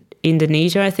in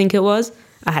Indonesia, I think it was,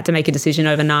 I had to make a decision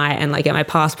overnight and like get my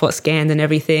passport scanned and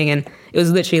everything. And it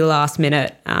was literally last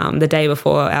minute, the day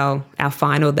before our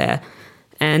final there.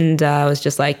 And I was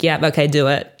just like, yeah, okay, do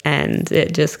it. And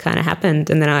it just kind of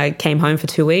happened. And then I came home for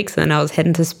 2 weeks, and I was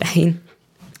heading to Spain.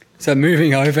 So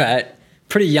moving over at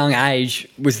pretty young age,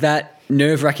 was that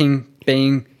nerve-wracking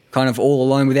being kind of all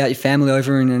alone without your family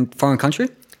over in a foreign country?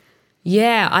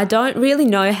 Yeah, I don't really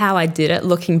know how I did it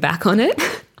looking back on it.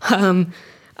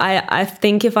 I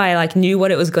think if I like knew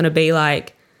what it was going to be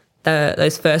like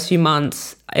those first few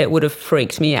months, it would have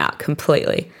freaked me out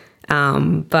completely.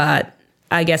 But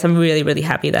I guess I'm really, really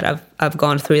happy that I've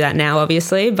gone through that now,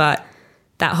 obviously. But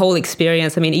that whole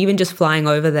experience, I mean, even just flying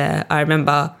over there, I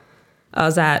remember I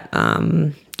was at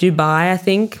Dubai, I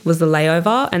think, was the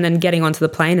layover, and then getting onto the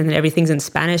plane, and then everything's in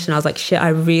Spanish. And I was like, shit, I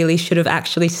really should have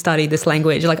actually studied this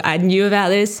language. Like, I knew about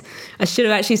this. I should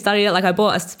have actually studied it. Like, I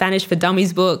bought a Spanish for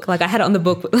Dummies book. Like, I had it on the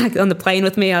book, like on the plane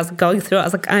with me. I was going through it. I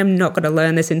was like, I'm not going to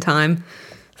learn this in time.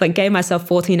 So I gave myself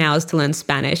 14 hours to learn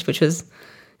Spanish, which was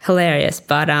hilarious.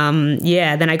 But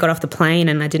yeah, then I got off the plane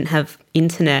and I didn't have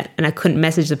internet, and I couldn't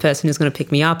message the person who's going to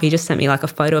pick me up. He just sent me like a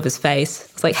photo of his face.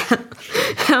 I was like,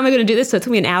 how am I going to do this? So it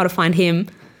took me an hour to find him.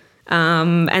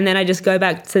 And then I just go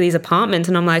back to these apartments,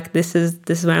 and I'm like, this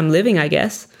is where I'm living, I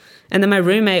guess. And then my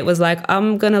roommate was like,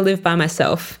 I'm going to live by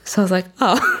myself. So I was like,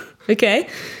 oh, okay.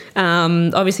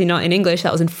 Obviously not in English,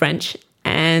 that was in French.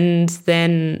 And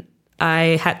then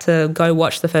I had to go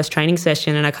watch the first training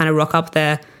session, and I kind of rock up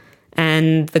there,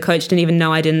 and the coach didn't even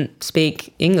know I didn't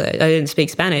speak English. I didn't speak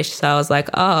Spanish. So I was like,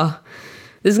 oh,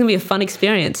 this is going to be a fun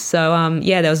experience. So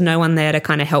yeah, there was no one there to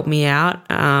kind of help me out.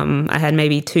 I had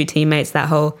maybe 2 teammates that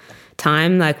whole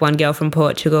time, like one girl from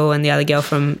Portugal and the other girl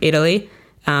from Italy,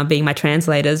 being my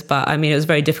translators. But I mean, it was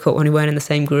very difficult when we weren't in the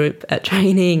same group at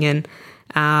training.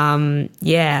 And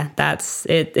yeah, that's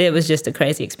it. It was just a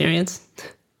crazy experience.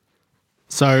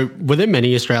 So were there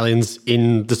many Australians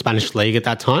in the Spanish league at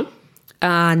that time?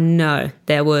 No,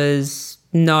 there was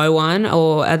no one.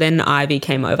 Or then Ivy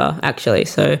came over, actually.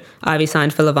 So Ivy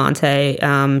signed for Levante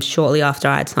shortly after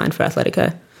I had signed for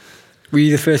Atletico. Were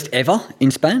you the first ever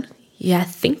in Spain? Yeah, I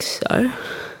think so.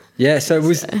 Yeah, so it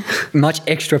was much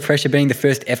extra pressure being the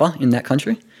first ever in that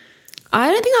country? I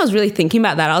don't think I was really thinking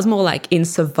about that. I was more like in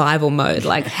survival mode.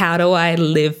 Like, how do I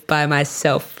live by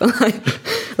myself?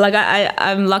 like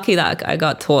I'm lucky that I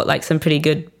got taught like some pretty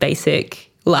good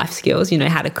basic life skills, you know,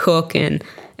 how to cook and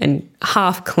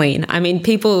half clean. I mean,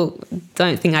 people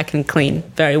don't think I can clean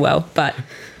very well, but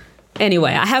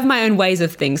anyway, I have my own ways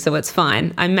of things, so it's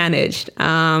fine. I managed.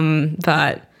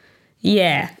 But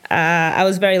Yeah, I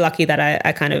was very lucky that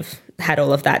I kind of had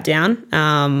all of that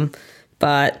down.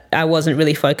 But I wasn't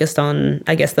really focused on,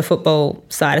 I guess, the football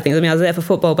side of things. I mean, I was there for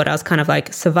football, but I was kind of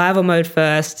like survival mode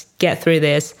first, get through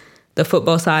this. The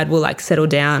football side will like settle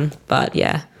down. But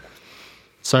yeah.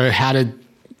 So how did,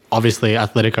 obviously,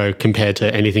 Atletico compare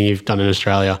to anything you've done in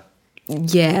Australia?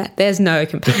 Yeah, there's no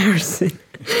comparison.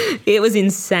 It was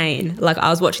insane. Like, I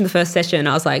was watching the first session,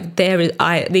 I was like,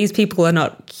 these people are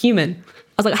not human.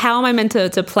 I was like, how am I meant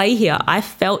to play here? I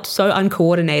felt so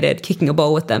uncoordinated kicking a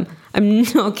ball with them. I'm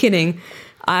not kidding.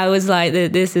 I was like,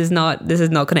 this is not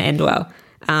going to end well.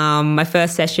 My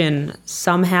first session,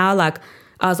 somehow,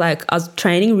 I was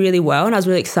training really well and I was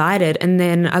really excited. And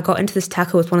then I got into this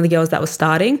tackle with one of the girls that was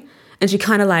starting, and she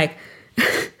kind of like,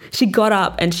 she got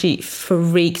up and she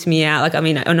freaked me out. Like, I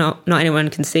mean, not anyone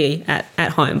can see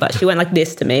at home, but she went like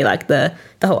this to me, like the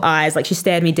whole eyes, like she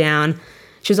stared me down.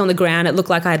 She was on the ground. It looked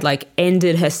like I'd like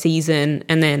ended her season.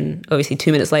 And then obviously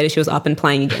 2 minutes later, she was up and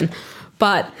playing again.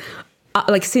 But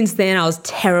like since then, I was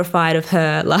terrified of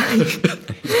her. Like,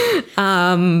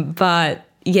 but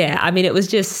yeah, I mean, it was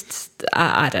just,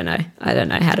 I don't know. I don't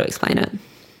know how to explain it.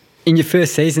 In your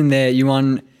first season there, you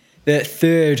won the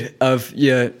third of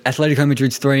your Atletico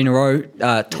Madrid's 3 in a row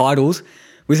titles.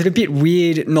 Was it a bit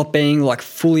weird not being like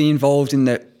fully involved in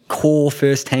the core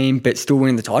first team, but still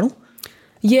winning the title?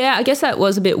 Yeah, I guess that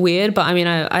was a bit weird, but I mean,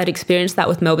 I'd experienced that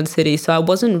with Melbourne City, so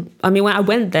when I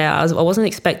went there, I wasn't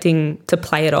expecting to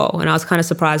play at all, and I was kind of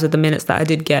surprised with the minutes that I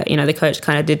did get. You know, the coach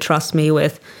kind of did trust me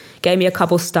gave me a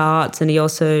couple starts, and he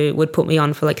also would put me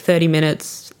on for like 30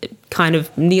 minutes, kind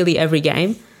of nearly every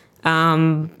game.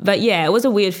 But yeah, it was a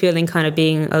weird feeling kind of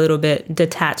being a little bit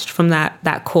detached from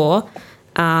that core.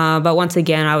 But once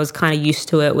again, I was kind of used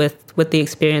to it with the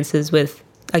experiences with,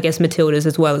 I guess, Matildas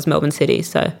as well as Melbourne City,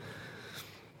 So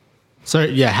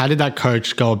yeah, how did that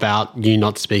coach go about you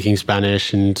not speaking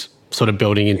Spanish and sort of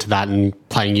building into that and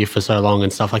playing you for so long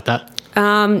and stuff like that?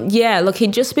 Yeah, look,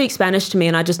 he'd just speak Spanish to me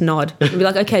and I'd just nod. I'd be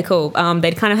like, okay, cool.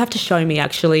 They'd kind of have to show me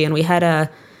actually. And we had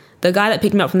the guy that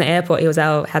picked me up from the airport, he was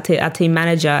our team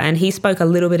manager, and he spoke a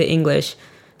little bit of English.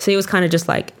 So he was kind of just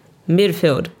like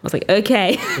midfield. I was like,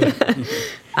 okay.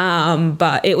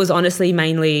 But it was honestly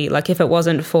mainly like if it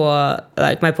wasn't for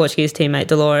like my Portuguese teammate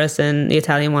Dolores and the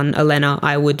Italian one Elena,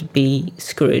 I would be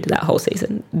screwed that whole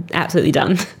season. Absolutely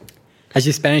done. Has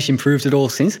your Spanish improved at all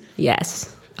since?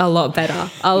 Yes, a lot better.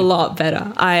 A lot better.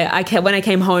 When I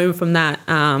came home from that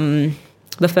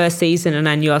the first season and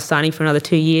I knew I was signing for another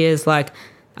 2 years, like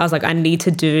I was like, I need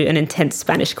to do an intense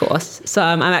Spanish course. So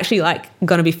I'm actually like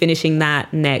going to be finishing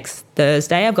that next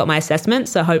Thursday. I've got my assessment,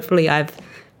 so hopefully I've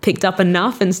picked up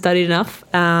enough and studied enough.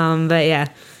 But yeah.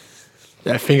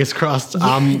 Yeah, fingers crossed.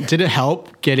 Did it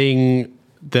help getting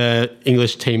the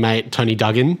English teammate Tony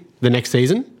Duggan the next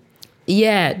season?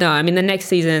 Yeah, no, I mean, the next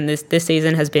season, this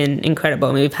season has been incredible.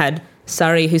 I mean, we've had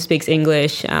Surrey, who speaks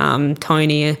English,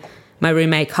 Tony, my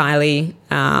roommate Kylie,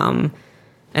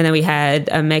 and then we had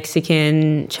a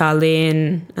Mexican,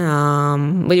 Charlene.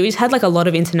 We just had like a lot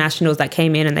of internationals that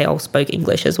came in and they all spoke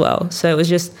English as well. So it was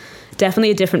just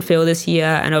definitely a different feel this year.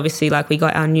 And obviously like we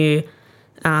got our new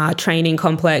training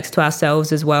complex to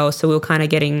ourselves as well. So we were kind of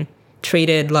getting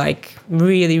treated like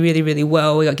really, really, really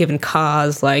well. We got given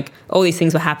cars, like all these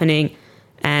things were happening.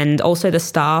 And also the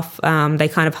staff, they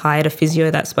kind of hired a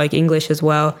physio that spoke English as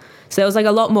well. So there was like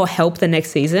a lot more help the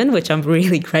next season, which I'm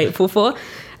really grateful for.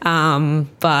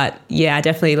 But yeah, I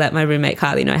definitely let my roommate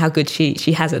Kylie know how good she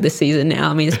has it this season now.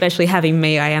 I mean, especially having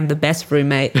me, I am the best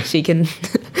roommate. She can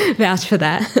vouch for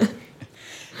that.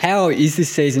 How is this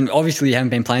season? Obviously, you haven't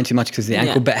been playing too much because of the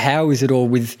ankle, but how is it all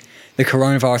with the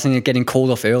coronavirus and it getting called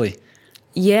off early?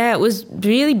 Yeah, it was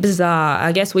really bizarre.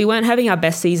 I guess we weren't having our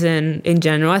best season in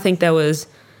general. I think there was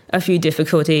a few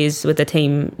difficulties with the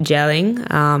team gelling.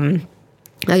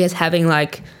 I guess having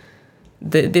like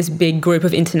this big group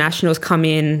of internationals come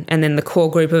in and then the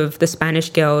core group of the Spanish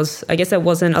girls, I guess there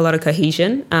wasn't a lot of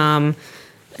cohesion.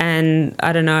 And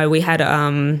I don't know, we had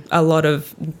a lot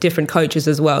of different coaches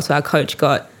as well. So our coach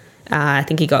I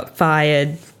think he got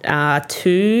fired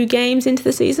 2 games into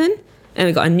the season. And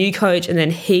we got a new coach and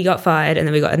then he got fired and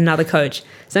then we got another coach.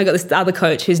 So I got this other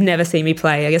coach who's never seen me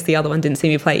play. I guess the other one didn't see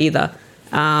me play either.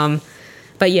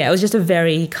 But yeah, it was just a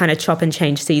very kind of chop and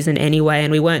change season anyway.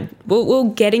 And we were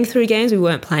getting through games. We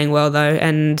weren't playing well though.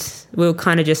 And we were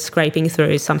kind of just scraping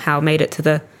through, somehow made it to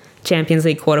the Champions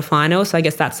League quarterfinal. So I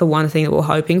guess that's the one thing that we're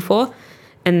hoping for.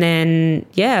 And then,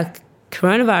 yeah,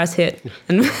 coronavirus hit.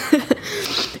 And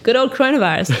good old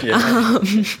coronavirus.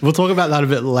 Yeah. We'll talk about that a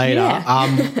bit later.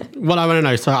 Yeah. What I want to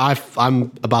know, so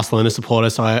I'm a Barcelona supporter,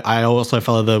 so I also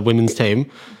follow the women's team.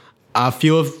 A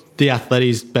few of the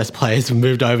Athletes' best players have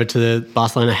moved over to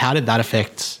Barcelona. How did that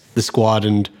affect the squad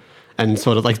and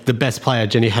sort of like the best player,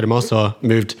 Jenny Hermoso,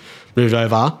 moved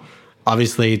over?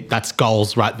 Obviously, that's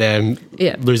goals right there.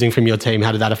 Yeah. Losing from your team,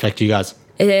 how did that affect you guys?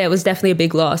 Yeah, it was definitely a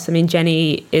big loss. I mean,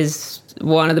 Jenny is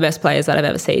one of the best players that I've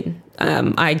ever seen.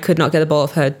 I could not get the ball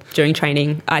off her during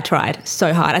training. I tried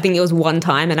so hard. I think it was one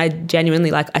time, and I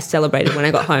genuinely, I celebrated when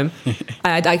I got home.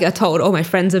 I told all my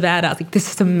friends about it. I was like,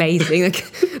 this is amazing. Like,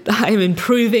 I am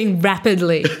improving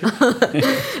rapidly.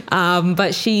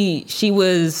 But she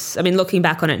was, I mean, looking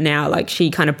back on it now, like, she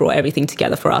kind of brought everything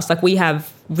together for us. Like, we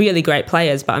have really great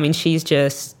players, but I mean, she's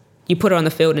just, you put her on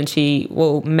the field and she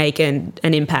will make an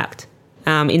impact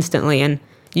instantly. And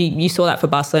you saw that for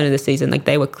Barcelona this season. Like,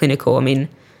 they were clinical. I mean,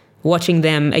 watching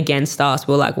them against us,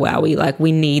 we're like, wow,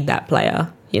 we need that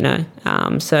player, you know.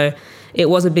 So it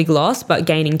was a big loss, but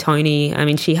gaining Tony, I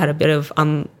mean, she had a bit of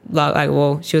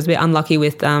she was a bit unlucky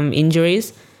with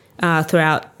injuries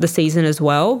throughout the season as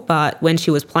well. But when she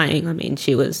was playing, I mean,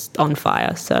 she was on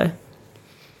fire. So,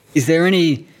 is there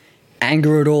any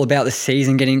anger at all about the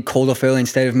season getting called off early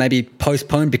instead of maybe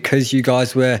postponed because you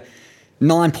guys were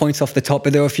 9 points off the top,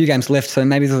 but there were a few games left, so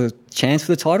maybe there's a chance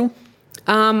for the title?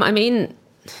 I mean,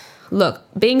 look,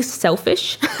 being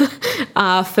selfish,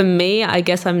 for me, I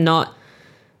guess I'm not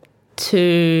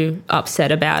too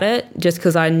upset about it just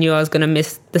because I knew I was going to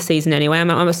miss the season anyway.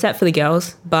 I'm upset for the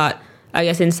girls, but I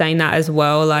guess in saying that as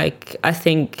well, like, I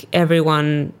think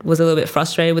everyone was a little bit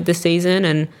frustrated with this season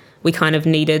and we kind of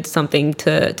needed something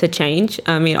to change.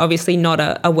 I mean, obviously not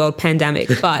a world pandemic,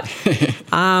 but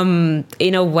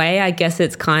in a way, I guess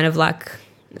it's kind of like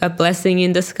a blessing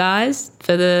in disguise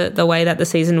for the way that the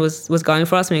season was going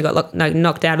for us. I mean, we got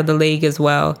knocked out of the league as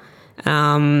well.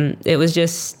 It was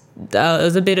just it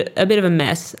was a bit of a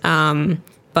mess.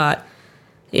 But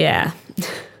yeah.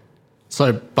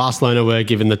 So Barcelona were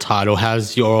given the title.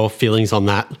 How's your feelings on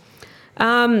that?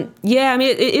 Yeah, I mean,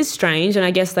 it is strange, and I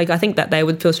guess I think that they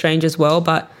would feel strange as well.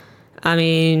 But I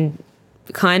mean,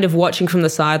 kind of watching from the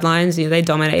sidelines, you know, they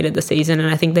dominated the season,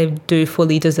 and I think they do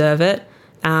fully deserve it.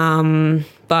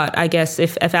 But I guess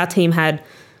if our team had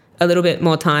a little bit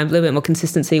more time, a little bit more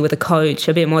consistency with a coach,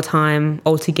 a bit more time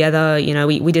altogether, you know,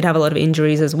 we did have a lot of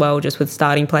injuries as well, just with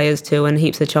starting players too, and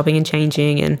heaps of chopping and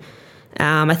changing. And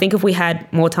I think if we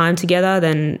had more time together,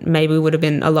 then maybe we would have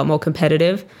been a lot more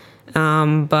competitive.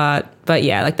 But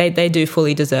yeah, like they do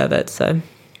fully deserve it. So,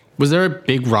 was there a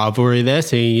big rivalry there,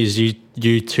 seeing as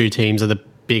you two teams are the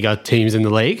bigger teams in the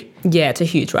league? Yeah, it's a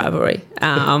huge rivalry.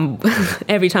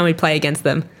 Every time we play against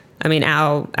them, I mean,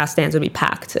 our stands would be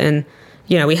packed. And,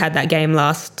 you know, we had that game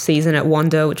last season at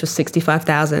Wanda, which was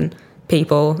 65,000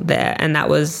 people there. And that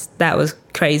was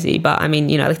crazy. But I mean,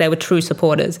 you know, like, they were true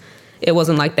supporters. It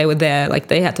wasn't like they were there, like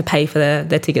they had to pay for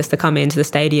their tickets to come into the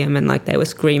stadium, and like they were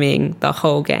screaming the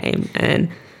whole game, and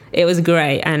it was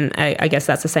great. And I guess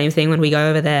that's the same thing when we go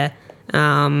over there.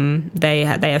 They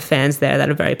have fans there that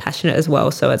are very passionate as well.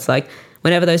 So it's like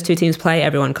whenever those two teams play,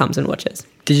 everyone comes and watches.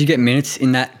 Did you get minutes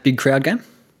in that big crowd game?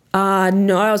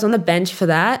 No, I was on the bench for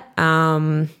that.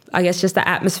 I guess just the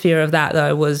atmosphere of that,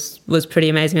 though, was pretty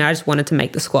amazing. I just wanted to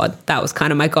make the squad. That was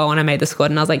kind of my goal when I made the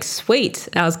squad. And I was like, sweet.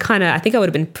 I think I would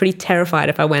have been pretty terrified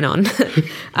if I went on.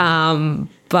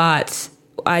 But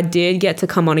I did get to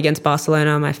come on against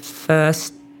Barcelona my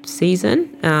first season.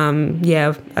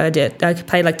 Yeah, I did. I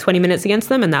played like 20 minutes against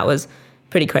them, and that was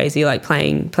pretty crazy, like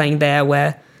playing there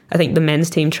where I think the men's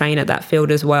team train at that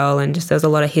field as well. And just there's a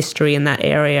lot of history in that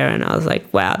area. And I was like,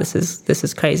 wow, this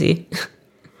is crazy.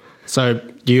 So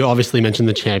you obviously mentioned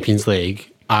the Champions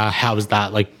League. How is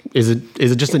that? Like, is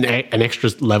it just an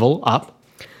extra level up?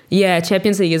 Yeah,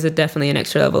 Champions League is definitely an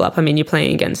extra level up. I mean, you're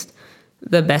playing against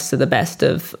the best of the best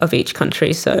of each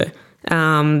country. So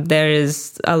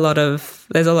there's a lot of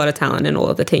talent in all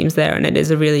of the teams there, and it is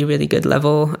a really, really good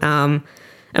level. I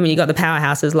mean, you got the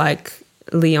powerhouses like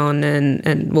Lyon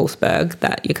and Wolfsburg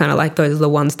that you kind of like, those are the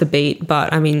ones to beat.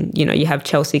 But I mean, you know, you have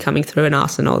Chelsea coming through and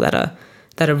Arsenal that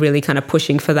are really kind of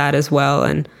pushing for that as well.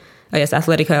 And I guess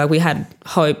Atletico, like, we had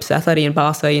hopes, Atleti and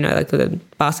Barca, you know, like the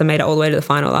Barca made it all the way to the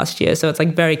final last year. So it's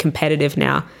like very competitive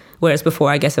now. Whereas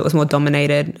before, I guess it was more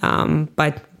dominated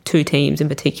by two teams in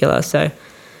particular. So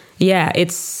yeah,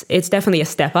 it's definitely a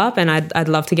step up, and I'd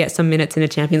love to get some minutes in a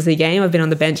Champions League game. I've been on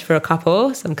the bench for a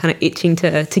couple, so I'm kind of itching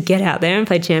to get out there and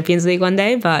play Champions League one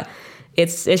day. But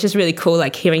it's just really cool,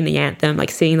 like hearing the anthem,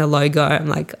 like seeing the logo. I'm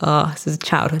like, oh, this is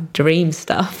childhood dream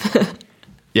stuff.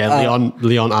 Yeah,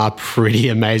 Lyon are pretty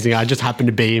amazing. I just happened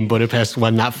to be in Budapest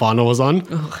when that final was on,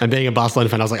 and being a Barcelona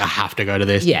fan, I was like, I have to go to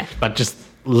this. Yeah. But just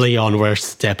Lyon were a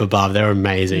step above. They're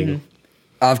amazing. Mm-hmm.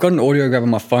 I've got an audio grab on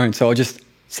my phone, so I'll just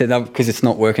set that up because it's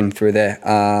not working through there.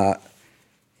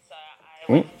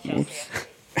 Oh,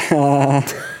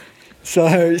 whoops.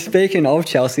 So speaking of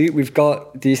Chelsea, we've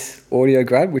got this audio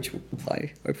grab, which we'll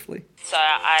play, hopefully. So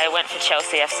I went for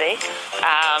Chelsea FC,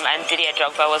 and Didier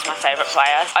Drogba was my favourite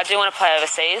player. I do want to play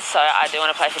overseas, so I do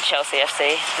want to play for Chelsea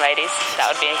FC, ladies.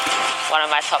 That would be one of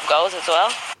my top goals as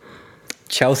well.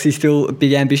 Chelsea still a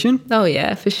big ambition? Oh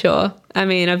yeah, for sure. I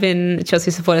mean, I've been a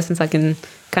Chelsea supporter since I can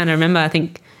kind of remember. I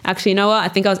think, actually, you know what? I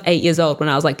think I was 8 years old when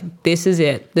I was like, this is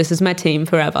it. This is my team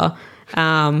forever.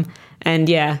 And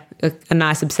yeah, a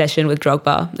nice obsession with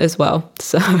Drogba as well.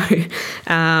 So,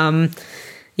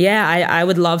 yeah, I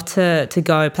would love to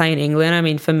go play in England. I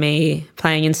mean, for me,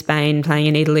 playing in Spain, playing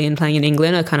in Italy and playing in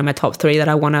England are kind of my top three that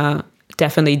I want to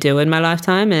definitely do in my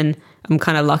lifetime. And I'm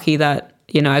kind of lucky that,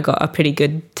 you know, I got a pretty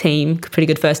good team, pretty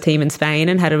good first team in Spain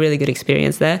and had a really good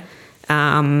experience there.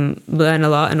 Learn a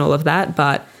lot and all of that.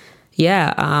 But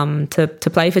yeah, to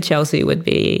play for Chelsea would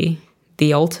be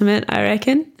the ultimate, I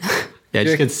reckon. Yeah,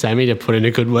 just get Sammy to put in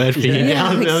a good word for you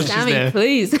now. Like, now she's Sammy, there.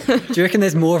 please. Do you reckon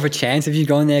there's more of a chance of you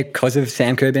going there because of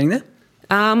Sam Kerr being there?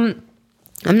 I'm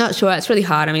not sure. It's really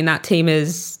hard. I mean, that team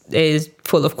is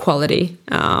full of quality.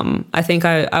 I think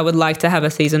I would like to have a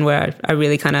season where I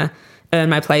really kind of earn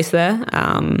my place there.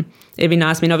 It'd be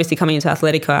nice. I mean, obviously coming into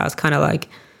Atletico, I was kind of like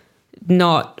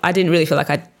I didn't really feel like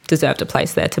I deserved a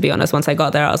place there, to be honest. Once I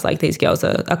got there, I was like, these girls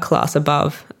are a class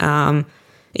above.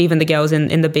 Even the girls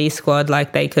in the B squad,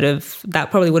 like that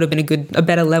probably would have been a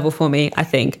better level for me, I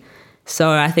think. So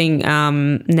I think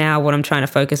now what I'm trying to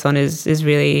focus on is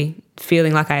really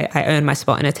feeling like I earned my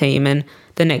spot in a team, and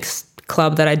the next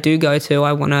club that I do go to,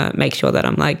 I want to make sure that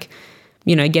I'm like,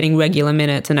 you know, getting regular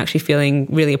minutes and actually feeling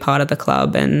really a part of the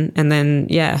club. And then,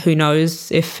 yeah, who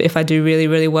knows if I do really,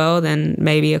 really well, then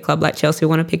maybe a club like Chelsea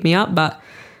will want to pick me up. But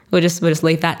we'll just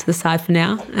leave that to the side for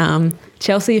now.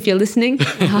 Chelsea, if you're listening,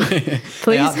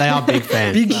 please. They are big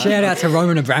fans. Big shout out to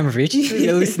Roman Abramovich.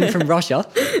 You're listening from Russia.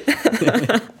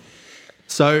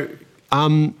 So,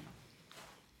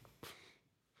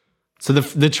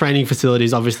 the training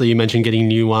facilities, obviously you mentioned getting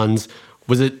new ones.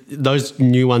 Was it those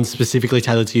new ones specifically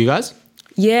tailored to you guys?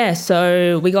 Yeah,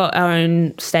 so we got our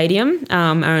own stadium,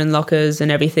 our own lockers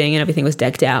and everything was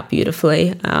decked out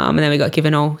beautifully. And then we got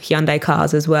given all Hyundai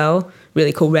cars as well,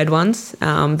 really cool red ones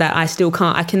that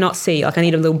I cannot see. Like I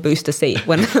need a little booster seat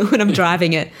when I'm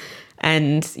driving it.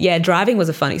 And yeah, driving was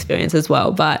a fun experience as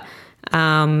well. But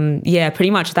yeah,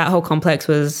 pretty much that whole complex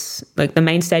was like the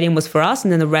main stadium was for us,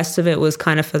 and then the rest of it was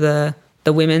kind of for the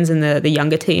women's and the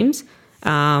younger teams.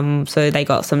 So they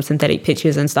got some synthetic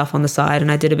pitches and stuff on the side,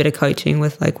 and I did a bit of coaching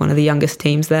with like one of the youngest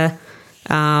teams there.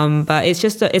 But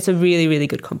it's a really, really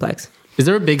good complex. Is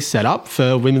there a big setup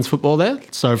for women's football there?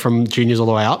 So from juniors all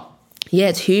the way up? Yeah,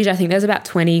 it's huge. I think there's about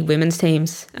 20 women's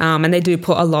teams, and they do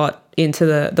put a lot into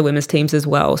the women's teams as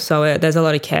well. So there's a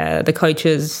lot of care. The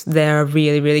coaches there are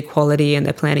really, really quality, and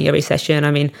they're planning every session.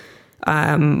 I mean,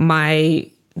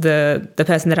 the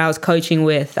person that I was coaching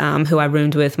with, who I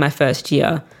roomed with my first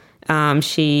year,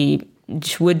 she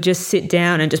would just sit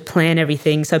down and just plan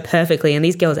everything so perfectly. And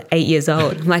these girls are 8 years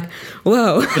old. I'm like,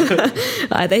 whoa,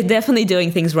 they're definitely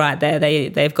doing things right there.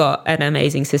 They've got an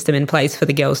amazing system in place for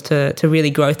the girls to really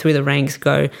grow through the ranks,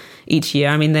 go each year.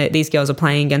 I mean, these girls are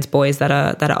playing against boys that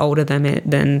are older than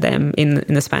them in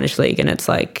the Spanish league. And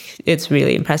it's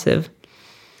really impressive.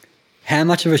 How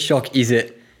much of a shock is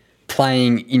it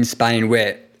playing in Spain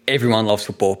where everyone loves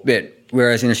football, but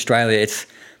whereas in Australia, it's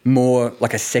more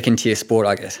like a second tier sport,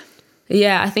 I guess?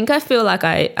 Yeah, I think I feel like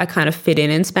I kind of fit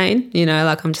in Spain, you know,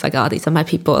 like I'm just like, oh, these are my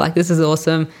people. Like, this is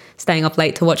awesome. Staying up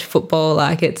late to watch football.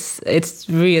 Like it's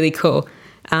really cool.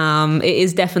 It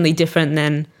is definitely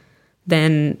different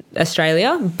than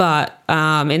Australia. But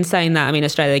in saying that, I mean,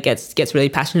 Australia gets really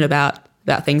passionate about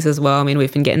things as well. I mean,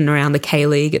 we've been getting around the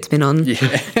K-League. It's been on.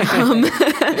 Yeah.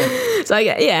 So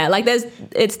yeah, like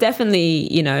it's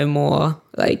definitely, you know, more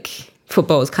like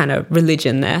football is kind of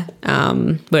religion there,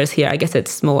 whereas here I guess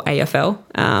it's more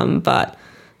AFL. But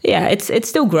yeah, it's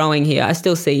still growing here. I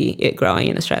still see it growing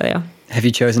in Australia. Have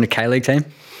you chosen a K-League team?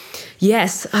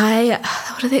 Yes,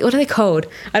 what are they called?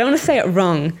 I don't want to say it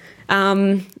wrong.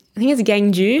 I think it's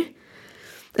Gwangju.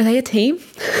 Are they a team?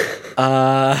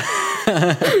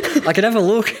 I could have a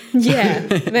look. Yeah,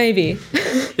 maybe.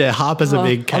 Yeah, Harper's a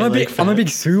big K-League fan. I'm a big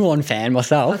Suwon fan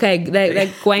myself. Okay, they're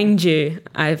Gwangju.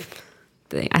 I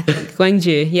think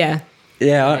Gwangju, yeah.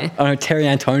 Yeah, I know Terry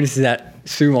Antonis is at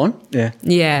Suwon. Yeah.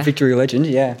 Yeah. Victory legend,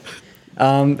 yeah.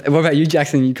 What about you,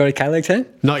 Jackson? You got a K-League team?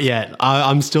 Not yet.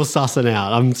 I'm still sussing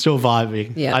out. I'm still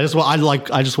vibing. Yeah. I just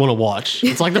want to watch.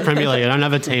 It's like the Premier League. I don't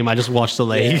have a team. I just watch the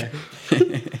league.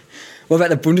 Yeah. What about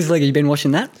the Bundesliga? You been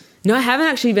watching that? No, I haven't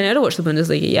actually been able to watch the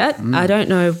Bundesliga yet. I don't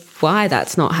know why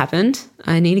that's not happened.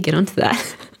 I need to get onto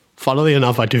that. Funnily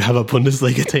enough, I do have a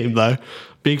Bundesliga team though.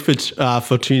 Big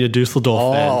Fortuna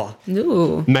Dusseldorf fan.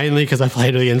 Ooh. Mainly because I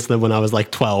played against them when I was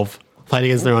like 12. Played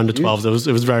against their under 12s.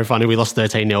 It was very funny. We lost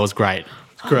 13-0. It was great.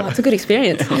 Oh, it's a good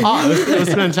experience. It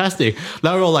was fantastic. They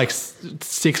were all like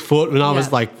 6 foot, and I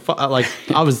was like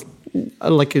I was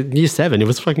like in year 7. It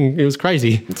was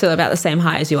crazy. So about the same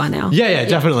height as you are now. Yeah,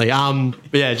 definitely.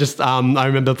 But yeah, just I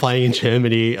remember playing in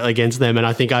Germany against them, and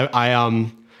I think I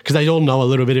because they all know a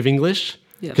little bit of English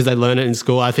because they learn it in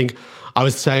school. I think I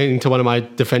was saying to one of my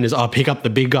defenders, "Oh, pick up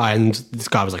the big guy," and this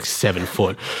guy was like 7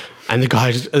 foot, and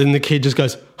the kid just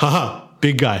goes, "Haha,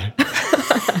 big guy."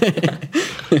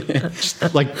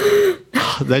 Just, like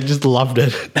they just loved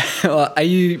it. Are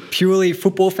you purely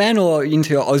football fan or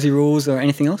into Aussie rules or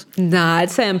anything else? Nah, I'd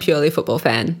say I'm purely a football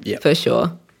fan. Yep. For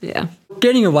sure. Yeah.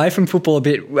 Getting away from football a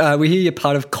bit, we hear you're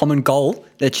part of Common Goal,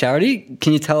 their charity.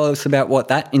 Can you tell us about what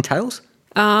that entails?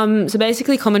 So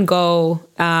basically Common Goal,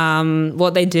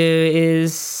 what they do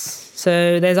is,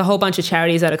 so there's a whole bunch of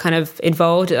charities that are kind of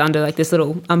involved under like this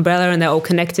little umbrella, and they're all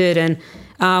connected, and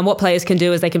what players can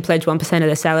do is they can pledge 1% of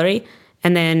their salary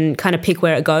and then kind of pick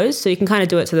where it goes. So you can kind of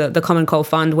do it to the Common Goal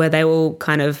Fund where they will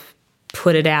kind of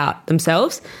put it out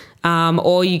themselves,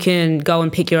 or you can go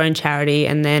and pick your own charity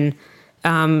and then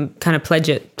kind of pledge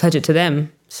it to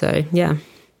them. So yeah.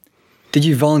 Did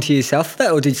you volunteer yourself for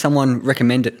that, or did someone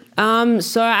recommend it?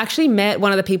 So I actually met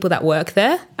one of the people that work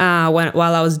there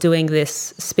while I was doing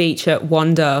this speech at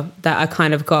Wanda that I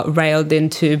kind of got railed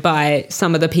into by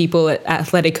some of the people at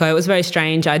Atletico. It was very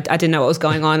strange. I didn't know what was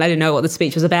going on. I didn't know what the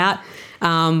speech was about.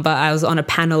 But I was on a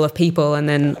panel of people, and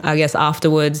then I guess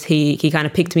afterwards he kind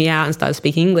of picked me out and started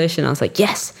speaking English, and I was like,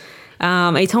 yes.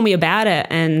 And he told me about it,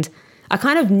 and I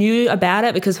kind of knew about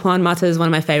it because Juan Mata is one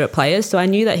of my favourite players, so I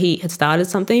knew that he had started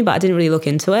something, but I didn't really look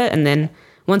into it. And then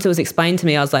once it was explained to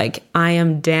me, I was like, I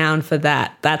am down for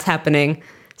that. That's happening.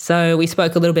 So we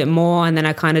spoke a little bit more, and then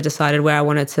I kind of decided where I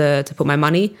wanted to put my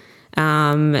money.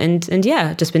 And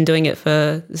yeah, just been doing it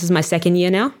this is my 2nd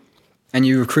year now. And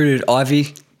you recruited Ivy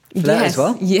for that as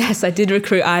well? Yes, I did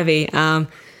recruit Ivy.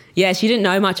 Yeah, she didn't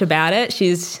know much about it.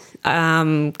 She's she's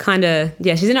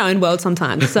in her own world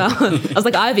sometimes. So I was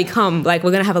like, Ivy, come, like we're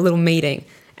going to have a little meeting.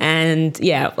 And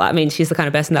yeah, I mean, she's the kind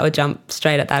of person that would jump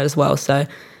straight at that as well. So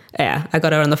yeah, I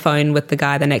got her on the phone with the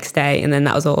guy the next day, and then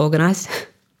that was all organised.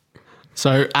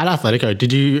 So at Atletico,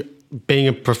 did you, being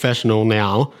a professional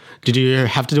now, did you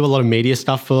have to do a lot of media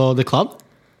stuff for the club?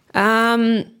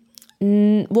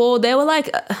 Well, there were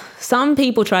like some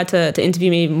people tried to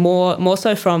interview me more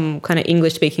so from kind of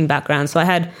English speaking background. So I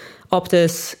had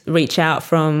Optus reach out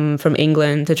from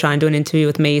England to try and do an interview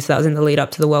with me. So that was in the lead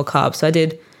up to the World Cup. So I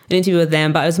did an interview with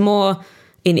them, but it was more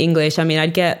in English. I mean,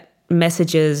 I'd get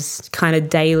messages kind of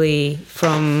daily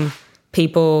from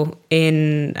people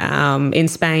in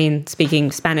Spain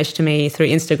speaking Spanish to me through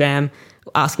Instagram,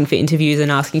 asking for interviews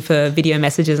and asking for video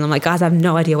messages. And I'm like, guys, I have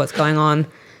no idea what's going on.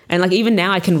 And like even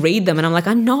now I can read them and I'm like,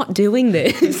 I'm not doing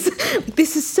this.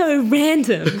 This is so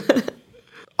random.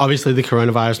 Obviously the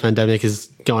coronavirus pandemic is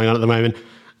going on at the moment.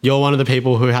 You're one of the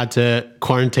people who had to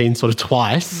quarantine sort of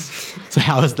twice. So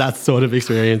how was that sort of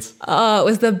experience? Oh, it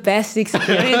was the best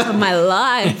experience of my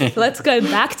life. Let's go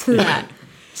back to that.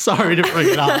 Sorry to bring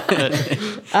it up.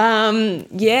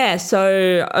 Yeah,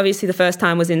 so obviously the first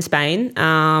time was in Spain,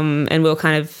 and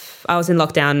I was in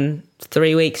lockdown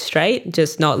 3 weeks straight,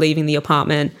 just not leaving the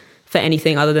apartment for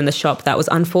anything other than the shop that was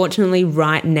unfortunately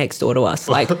right next door to us.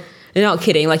 Like, you're not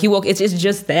kidding. Like you walk, it's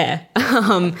just there.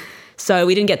 So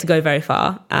we didn't get to go very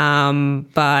far.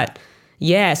 But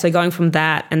yeah, so going from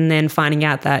that and then finding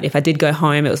out that if I did go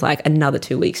home, it was like another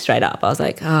 2 weeks straight up. I was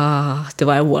like, do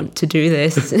I want to do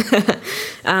this?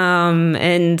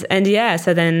 And yeah,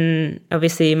 so then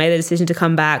obviously made the decision to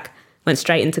come back, went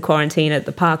straight into quarantine at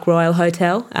the Park Royal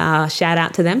Hotel. Shout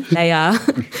out to them.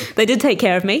 They did take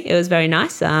care of me. It was very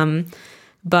nice.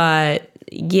 But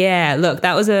yeah, look,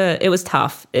 it was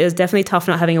tough. It was definitely tough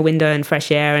not having a window and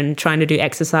fresh air and trying to do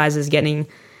exercises, getting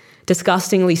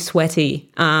disgustingly sweaty,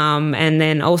 and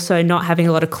then also not having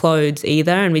a lot of clothes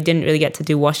either, and we didn't really get to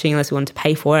do washing unless we wanted to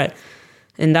pay for it.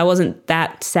 And I wasn't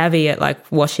that savvy at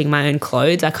like washing my own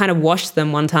clothes. I kind of washed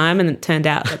them one time and it turned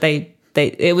out that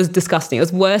it was disgusting. It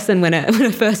was worse than when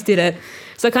I first did it.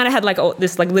 So I kind of had like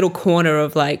this like little corner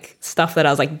of like stuff that I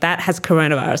was like, that has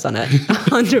coronavirus on it,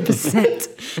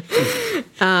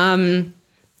 100%.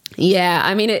 Yeah,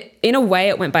 I mean, in a way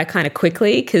it went by kind of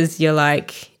quickly because you're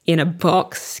like in a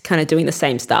box kind of doing the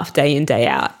same stuff day in, day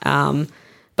out.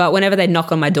 But But whenever they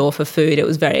knock on my door for food, it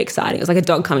was very exciting. It was like a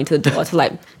dog coming to the door to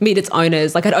like meet its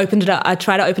owners. Like I'd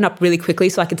try to open up really quickly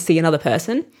so I could see another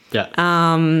person. Yeah.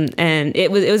 And it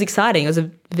was exciting. It was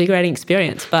a invigorating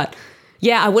experience. But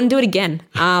yeah, I wouldn't do it again.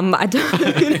 I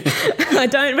don't I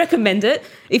don't recommend it.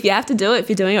 If you have to do it, if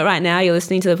you're doing it right now, you're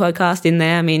listening to the podcast in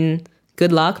there, I mean,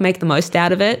 good luck, make the most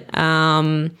out of it.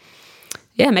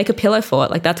 Make a pillow for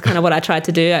it. Like that's kind of what I tried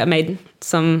to do. I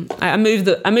moved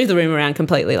the room around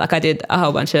completely. Like I did a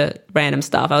whole bunch of random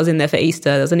stuff. I was in there for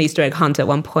Easter. There was an Easter egg hunt at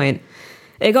one point.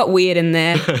 It got weird in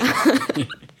there.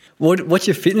 What's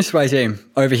your fitness regime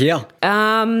over here?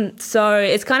 So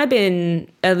it's kind of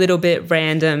been a little bit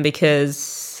random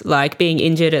because like being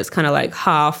injured, it's kind of like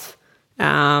half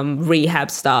rehab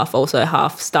stuff, also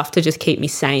half stuff to just keep me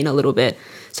sane a little bit.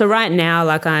 So right now,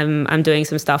 like I'm doing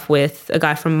some stuff with a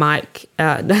guy from a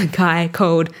guy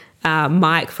called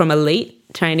Mike from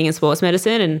Elite Training and Sports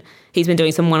Medicine, and he's been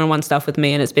doing some one-on-one stuff with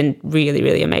me, and it's been really,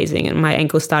 really amazing. And my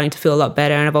ankle's starting to feel a lot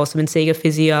better, and I've also been seeing a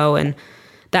physio, and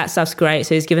that stuff's great.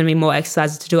 So he's given me more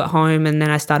exercises to do at home, and then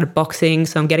I started boxing,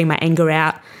 so I'm getting my anger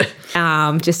out,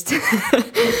 just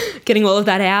getting all of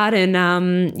that out. And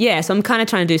so I'm kind of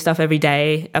trying to do stuff every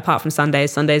day apart from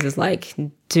Sundays. Sundays is like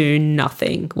do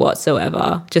nothing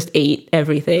whatsoever, just eat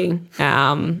everything.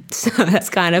 So that's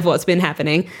kind of what's been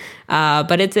happening.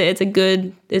 But it's a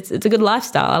good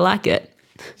lifestyle. I like it.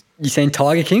 You seen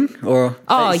Tiger King or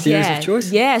series of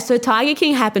choice? Yeah. So Tiger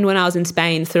King happened when I was in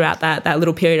Spain throughout that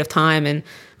little period of time, and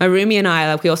my roomie and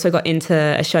I, like, we also got into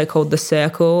a show called The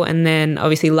Circle, and then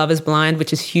obviously Love Is Blind,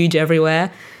 which is huge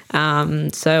everywhere.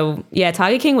 So yeah,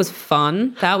 Tiger King was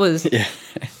fun. That was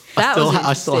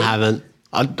I still haven't.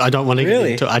 I don't want to get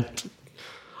into it.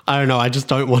 I don't know. I just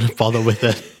don't want to bother with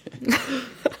it.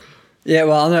 Yeah,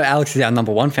 well, I know Alex is our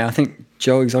number one fan. I think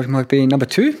Joe Exotic might be number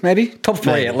 2, maybe top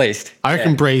 3 Maybe. at least. I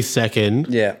reckon Bree's second.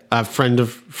 Yeah, Friend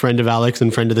of Alex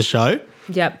and friend of the show.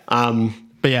 Yep.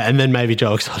 But yeah, and then maybe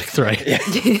Joe Exotic 3. Yeah.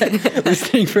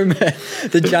 Listening from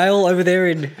the jail over there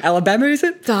in Alabama, is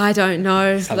it? I don't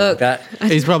know. Something like that.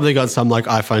 He's probably got some like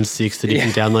iPhone 6 that you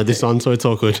can download this on, so it's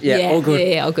all good. Yeah, all good.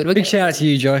 Yeah, all good. Big shout out to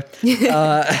you, Joe.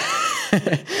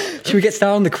 Should we get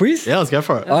started on the quiz? Yeah, let's go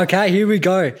for it. Okay, here we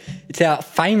go. It's our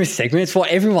famous segment. It's what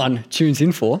everyone tunes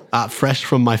in for. Fresh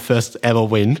from my first ever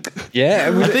win.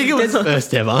 Yeah. I think it was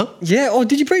first ever. Yeah. Oh,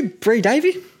 did you Bree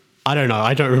Davey? I don't know.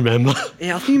 I don't remember.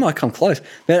 Yeah, I think you might come close.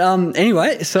 But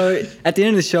anyway, so at the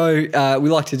end of the show, we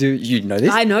like to do, you know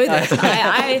this. I know this.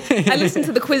 I listened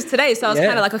to the quiz today, so I was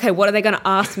kind of like, okay, what are they going to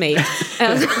ask me? And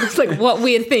I was like, what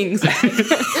weird things?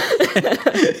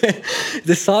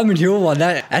 The Simon Hill one,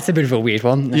 that's a bit of a weird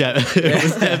one. Yeah, it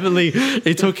was definitely,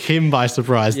 it took him by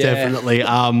surprise, definitely.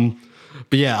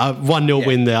 But yeah, a 1-0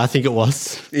 win there, I think it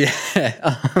was. Yeah.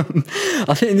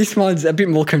 I think this one's a bit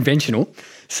more conventional.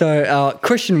 So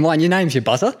question 1, your name's your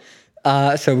buzzer.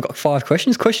 So we've got 5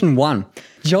 questions. Question 1,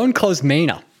 John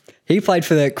Cosmina. He played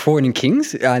for the Croydon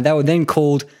Kings. They were then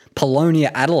called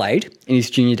Polonia Adelaide in his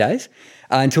junior days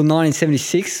until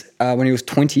 1976 when he was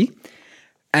 20.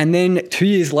 And then 2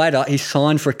 years later, he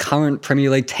signed for a current Premier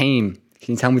League team.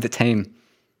 Can you tell me the team?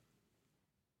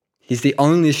 He's the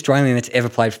only Australian that's ever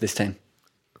played for this team.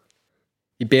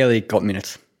 He barely got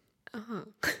minutes.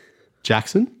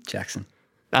 Jackson?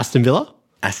 Aston Villa?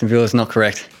 Aston Villa is not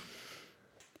correct.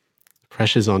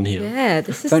 Pressure's on here. Yeah,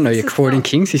 this is. Don't know your Croydon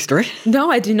Kings history. No,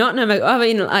 I do not know. I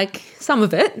mean, like some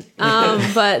of it,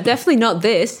 but definitely not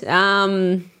this.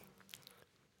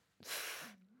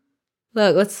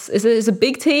 Look, it's a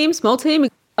big team, small team.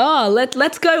 Oh,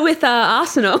 let's go with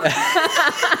Arsenal.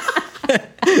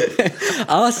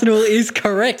 Arsenal is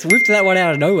correct. Whipped that one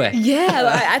out of nowhere.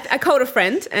 Yeah, I called a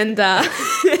friend and.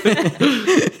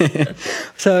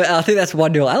 So I think that's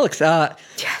 1-0, Alex.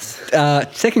 Yes.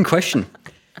 Second question.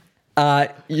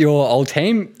 Your old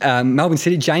team, Melbourne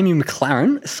City, Jamie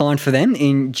McLaren signed for them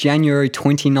in January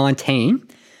 2019.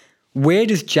 Where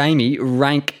does Jamie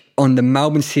rank on the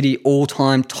Melbourne City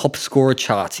all-time top scorer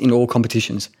charts in all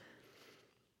competitions?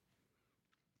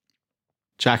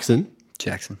 Jackson.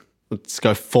 Let's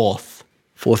go 4th.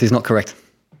 4th is not correct.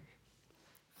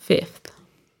 5th.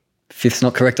 5th's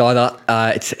not correct either.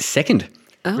 It's 2nd.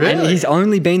 Oh. Really? And he's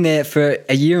only been there for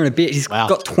a year and a bit. He's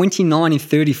got 29 in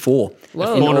 34.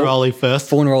 Whoa. Fornaroli first.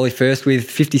 Fornaroli first with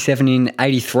 57 in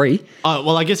 83. Oh,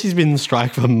 well, I guess he's been in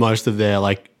strike for most of their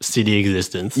City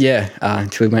existence. Yeah,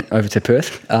 until he went over to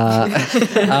Perth.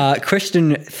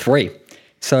 Question 3.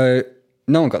 So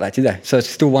no one got that, did they? So it's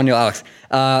still 1-0, Alex.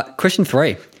 Question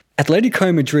 3.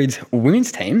 Atletico Madrid's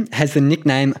women's team has the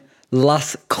nickname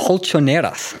Las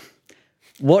Colchoneras.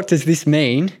 What does this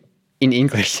mean in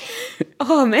English?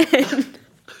 Oh man,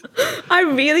 I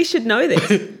really should know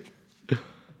this.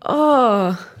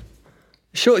 Oh,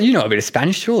 Sure, you know a bit of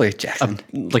Spanish, surely, Jackson.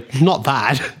 Like, not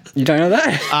bad. You don't know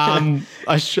that?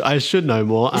 I should know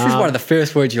more. This is one of the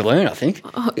first words you learn, I think.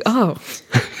 oh.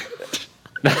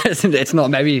 It's not.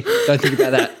 Maybe don't think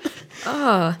about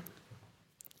that.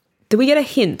 Do we get a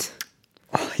hint?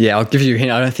 Yeah, I'll give you a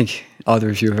hint. I don't think either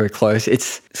of you are very close.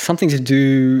 It's something to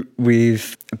do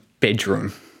with a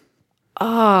bedroom.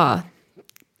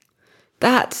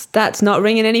 That's not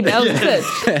ringing any bells, is it?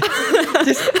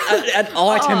 Just an item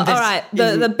All that's right,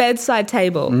 the bedside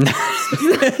table.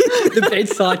 the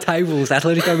bedside tables,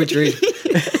 Atletico Madrid.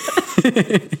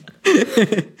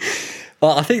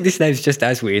 Well, I think this name's just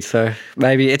as weird, so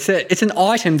maybe it's an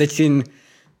item that's in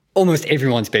almost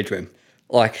everyone's bedroom.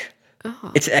 Like,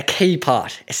 it's a key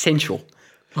part, essential.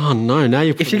 Oh, no. Now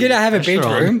you're If you're going to have a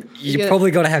bedroom, you probably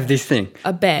got to have this thing.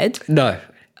 A bed. No,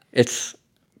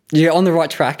 you're on the right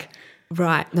track.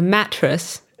 Right, the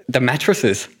mattress. The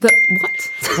mattresses. The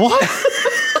what? What?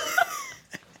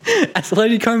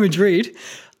 Atletico Madrid,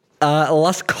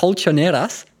 Las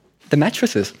Colchoneras, the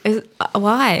mattresses.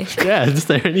 Why? Yeah, is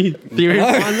there any theory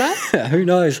behind that? Who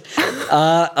knows?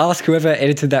 Ask whoever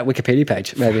edited that Wikipedia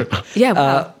page, maybe. Yeah,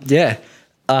 wow. Yeah.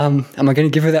 Am I going to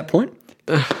give her that point?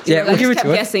 Yeah, we'll I give it just kept to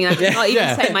her. guessing. I did not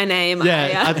even say my name.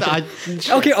 Yeah, I'll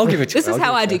give it to This her. is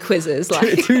how I do quizzes. Like,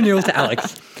 2-0 to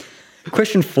Alex.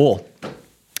 Question 4.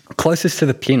 Closest to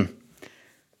the pin.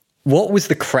 What was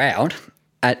the crowd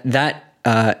at that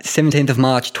 17th of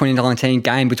March 2019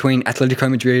 game between Atletico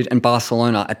Madrid and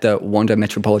Barcelona at the Wanda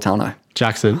Metropolitano?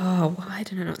 Jackson. oh, why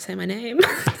did I not say my name?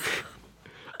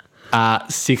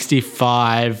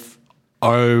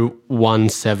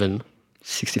 65017.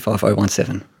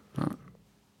 65017.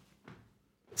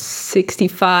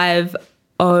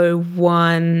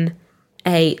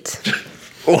 65018.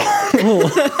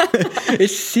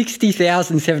 It's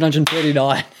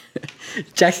 60,739.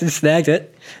 Jackson snagged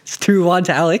it. It's 2-1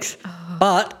 to Alex.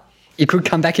 But you could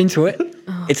come back into it.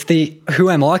 It's the who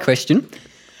am I question.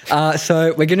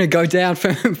 So we're going to go down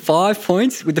from 5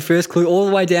 points with the first clue all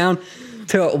the way down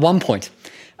to 1 point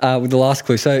with the last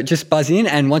clue. So just buzz in,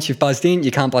 and once you've buzzed in,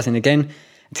 you can't buzz in again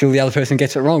until the other person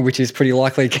gets it wrong, which is pretty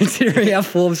likely considering our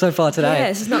form so far today. Yeah,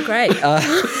 this is not great.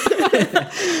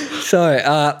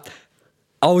 So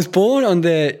I was born on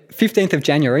the 15th of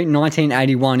January,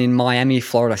 1981 in Miami,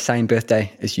 Florida. Same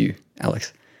birthday as you,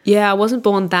 Alex. Yeah, I wasn't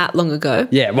born that long ago.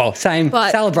 Yeah, well, same.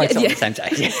 But- Celebrates on yeah. the same day.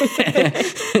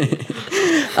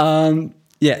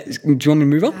 Yeah. Do you want me to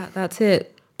move on? That's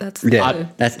it. That's Yeah,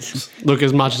 that's Look,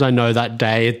 as much as I know that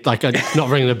day, like, it's not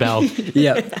ringing a bell.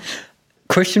 yeah.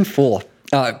 Question 4.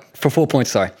 For 4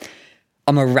 points, sorry.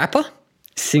 I'm a rapper,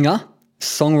 singer,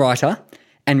 songwriter,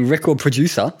 and record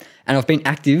producer, and I've been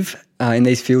active in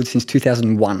these fields since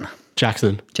 2001.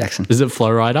 Jackson. Jackson. Is it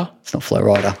Flow Rider? It's not Flow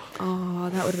Rider. Oh,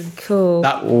 that would have been cool.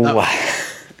 That That would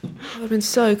have been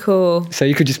so cool. So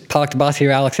you could just park the bus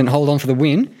here, Alex, and hold on for the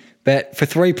win. But for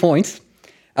 3 points,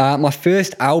 my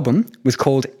first album was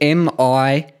called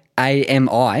MIAMI, and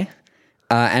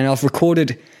I've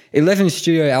recorded 11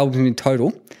 studio albums in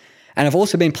total. And I've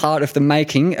also been part of the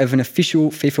making of an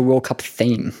official FIFA World Cup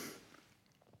theme.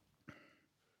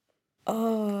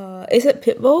 Is it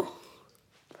Pitbull?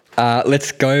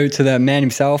 Let's go to the man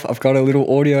himself. I've got a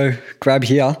little audio grab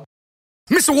here.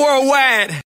 Mr.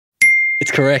 Worldwide. It's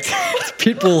correct. It's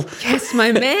Pitbull, Yes,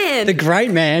 my man. the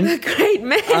great man, Great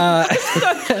man. I'm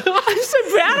so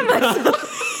proud of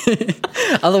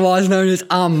myself. otherwise known as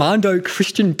Armando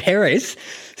Christian Perez.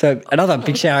 So another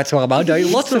big shout out to Armando.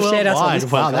 Lots of shout outs on this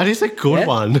Wow, podcast. that is a good Yeah.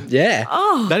 one. Yeah.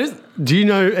 That is. Do you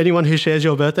know anyone who shares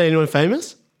your birthday? Anyone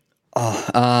famous?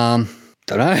 Don't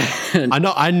know.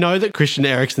 I know that Christian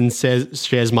Eriksen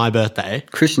shares my birthday.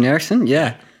 Christian Eriksen,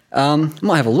 yeah.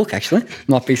 Might have a look, actually.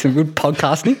 Might be some good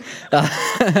podcasting.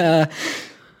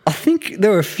 I think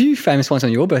there were a few famous ones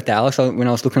on your birthday, Alex, when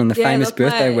I was looking on the famous look,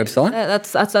 birthday website.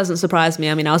 That doesn't surprise me.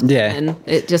 I mean, I was Yeah. born, and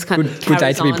it just kind of Good day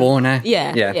carries to be on. born, eh?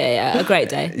 Yeah, Yeah. yeah. A great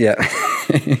day. Yeah.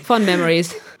 Fond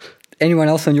memories. Anyone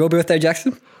else on your birthday,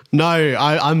 Jackson? No,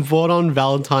 I'm born on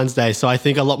Valentine's Day, so I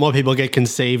think a lot more people get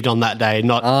conceived on that day,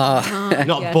 not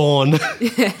yeah. born.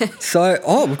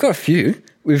 So, we've got a few.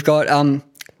 We've got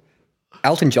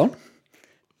Elton John.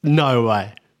 No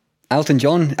way. Elton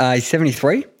John is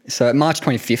 73, so March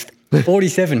 25th.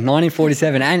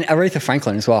 1947, and Aretha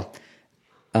Franklin as well.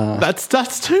 That's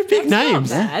two big names.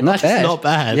 bad. Not bad. not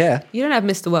bad. Yeah. You don't have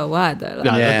Mr. Worldwide though. Like,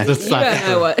 No, Yeah. that's You don't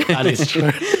know what. that is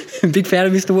true. Big fan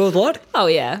of Mr. Worldwide? Oh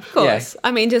yeah, of course.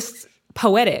 I mean, just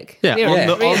poetic. Yeah,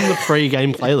 Lyrics. on the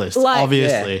pre-game playlist, Like-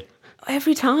 obviously.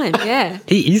 every time, yeah.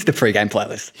 He is the pre-game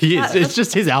playlist. He is. It's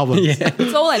just his album.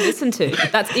 It's all I listen to.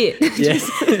 That's it. Yes.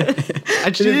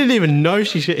 And she didn't even know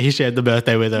he shared the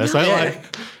birthday with her. So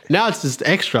like now it's just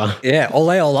extra. Yeah, ole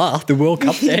ola, the World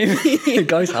Cup team. It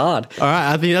goes hard. All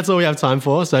right, I think that's all we have time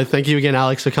for. So thank you again,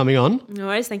 Alex, for coming on. No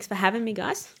worries. Thanks for having me,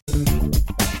 guys.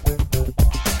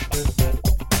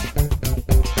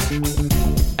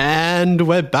 And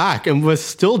we're back, and we're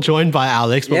still joined by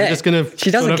Alex, but we're just going to... She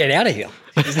doesn't get out of here.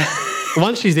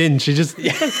 Once she's in, she's just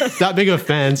that big of a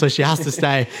fan, so she has to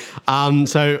stay.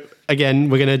 So again,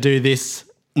 we're going to do this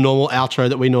normal outro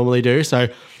that we normally do. So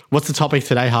what's the topic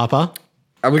today, Harper?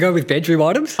 Are we going with bedroom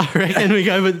items? I reckon we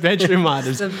go with bedroom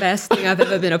items. The best thing I've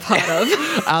ever been a part of.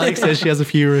 Alex says she has a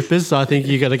few rippers, so I think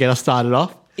you got to get us started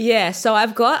off. Yeah, so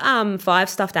I've got 5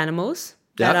 stuffed animals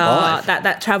Yeah,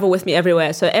 that travel with me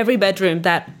everywhere. So every bedroom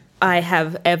that I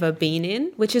have ever been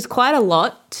in, which is quite a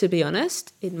lot, to be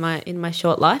honest, in my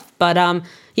short life. But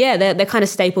yeah, they're kind of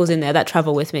staples in there that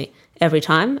travel with me every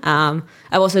time. I've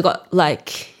also got I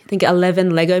think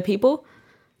 11 Lego people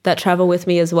that travel with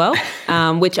me as well,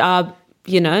 which are,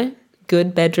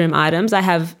 good bedroom items. I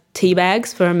have tea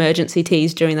bags for emergency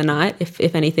teas during the night,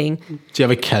 if anything. Do you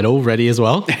have a kettle ready as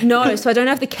well? No, so I don't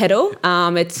have the kettle.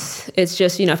 It's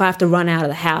just, if I have to run out of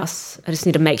the house, I just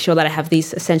need to make sure that I have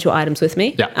these essential items with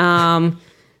me. Yeah.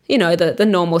 The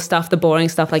normal stuff, the boring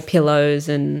stuff like pillows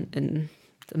and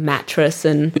the mattress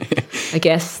and I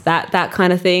guess that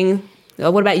kind of thing.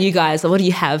 What about you guys? What do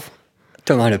you have?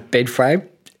 Don't mind a bed frame.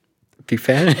 Big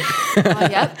fan.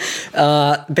 Yep.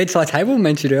 Bedside table,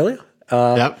 mentioned earlier.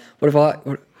 Yep. What have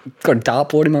I got? A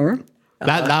dartboard in my room.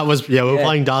 That was we were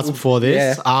playing darts before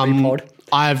this. Yeah, pre-pod.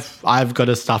 I've got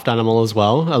a stuffed animal as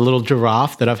well, a little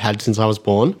giraffe that I've had since I was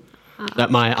born,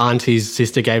 that my auntie's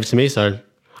sister gave to me. So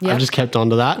I've just kept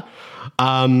on to that.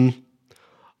 I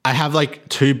have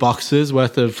 2 boxes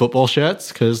worth of football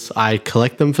shirts because I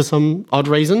collect them for some odd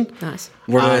reason. Nice.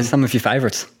 What are some of your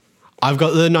favourites? I've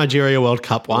got the Nigeria World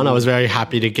Cup one. I was very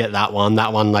happy to get that one.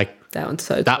 That one That one's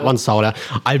so that cool. one sold out.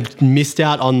 I missed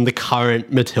out on the current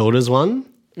Matildas one.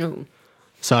 Ooh.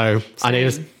 So I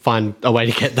need to find a way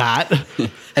to get that.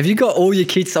 Have you got all your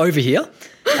kits over here,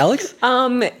 Alex?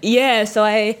 Yeah,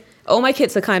 so all my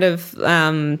kits are kind of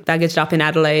baggaged up in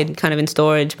Adelaide, kind of in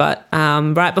storage. But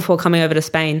right before coming over to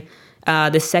Spain,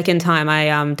 the second time I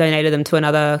donated them to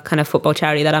another kind of football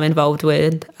charity that I'm involved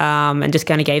with, and just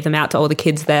kind of gave them out to all the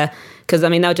kids there because,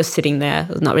 they were just sitting there.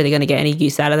 I was not really going to get any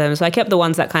use out of them. So I kept the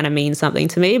ones that kind of mean something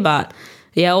to me. But,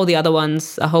 yeah, all the other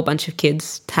ones, a whole bunch of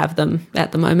kids have them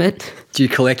at the moment. Do you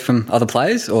collect from other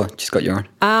players or just got your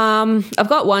own? I've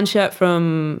got one shirt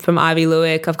from Ivy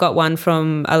Lewick. I've got one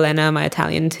from Elena, my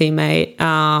Italian teammate.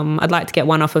 I'd like to get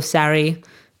one off of Sarri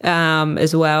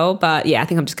as well. But, yeah, I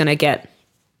think I'm just going to get...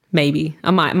 Maybe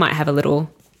I might have a little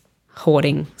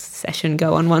hoarding session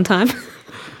go on one time.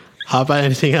 How about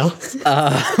anything else?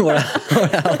 What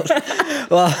else?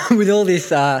 Well, with all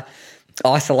this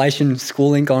isolation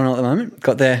schooling going on at the moment,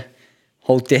 got their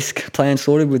whole desk plan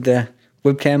sorted with the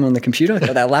webcam on the computer,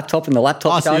 got that laptop and the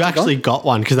laptop. So you actually got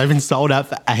one because they've been sold out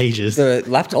for ages. The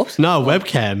laptops? No,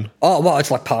 webcam. Oh, well,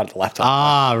 it's like part of the laptop.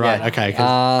 Ah, right. Yeah. Okay.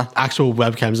 'Cause actual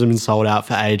webcams have been sold out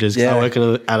for ages. 'Cause I work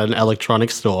at an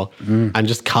electronics store and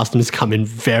just customers come in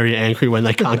very angry when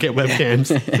they can't get webcams.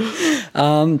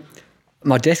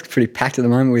 My desk's pretty packed at the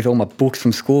moment with all my books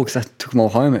from school because I took them all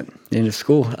home at the end of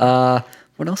school.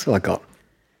 What else have I got?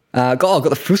 I've got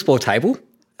the football table.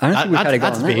 I don't think we've had a go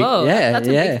that's on that. big. Whoa, Yeah, that's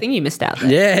a yeah. big thing you missed out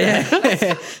there.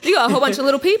 Yeah. You got a whole bunch of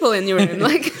little people in your room.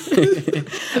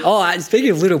 Speaking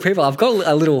of little people, I've got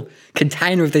a little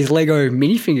container of these Lego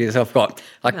minifigures I've got.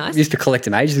 I Nice. used to collect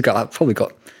them ages ago. I've probably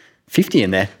got 50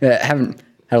 in there. I haven't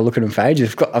had a look at them for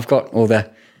ages. I've got all the...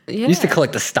 Yeah. Used to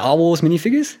collect the Star Wars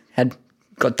minifigures.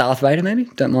 Got Darth Vader maybe.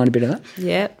 Don't mind a bit of that.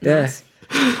 Yeah. Yeah. Nice.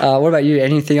 What about you?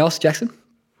 Anything else, Jackson?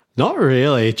 Not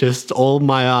really. Just all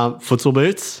my futsal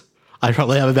boots. I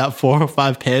probably have about 4 or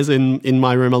 5 pairs in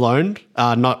my room alone.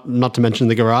 Not to mention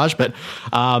the garage, but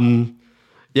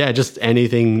just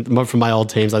anything from my old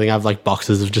teams. I think I have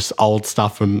boxes of just old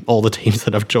stuff from all the teams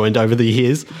that I've joined over the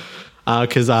years.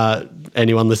 Because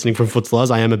anyone listening from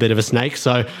Futsalers, I am a bit of a snake,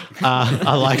 so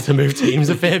I like to move teams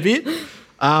a fair bit.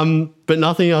 But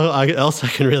nothing else I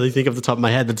can really think of the top of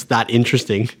my head that's that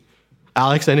interesting.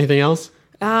 Alex, anything else?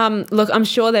 Look, I'm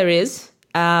sure there is.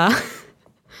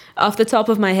 Off the top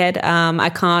of my head, I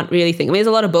can't really think. There's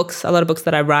a lot of books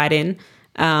that I write in,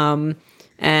 and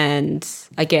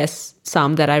I guess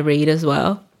some that I read as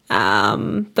well.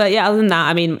 But yeah, other than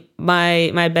that,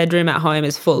 my bedroom at home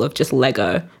is full of just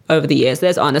Lego over the years.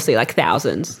 There's honestly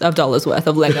thousands of dollars worth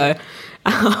of Lego.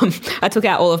 I took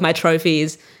out all of my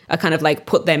trophies I kind of like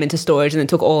put them into storage and then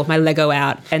took all of my Lego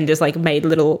out and just like made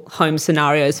little home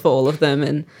scenarios for all of them.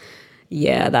 And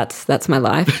yeah, that's my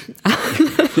life.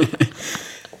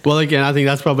 Well, again, I think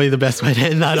that's probably the best way to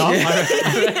end that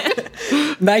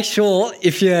off. Make sure,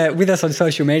 if you're with us on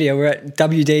social media, we're at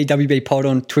WDWB Pod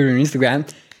on Twitter and Instagram.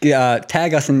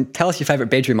 Tag us and tell us your favourite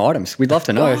bedroom items. We'd love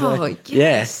to know. Oh,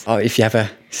 yes. Yeah. Oh, if you have a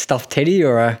stuffed teddy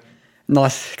or a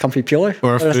nice comfy pillow.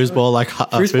 Or a foosball like a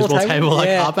foosball table like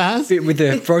Harper has. With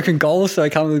the broken goals so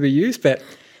it can't really be used, but...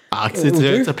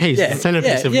 It's a piece. It's a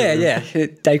centerpiece of the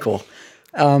room. Decor.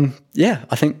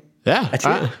 I think Yeah. that's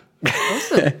all right. it.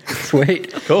 Awesome.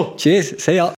 Sweet. Cool. Cheers.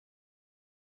 See ya.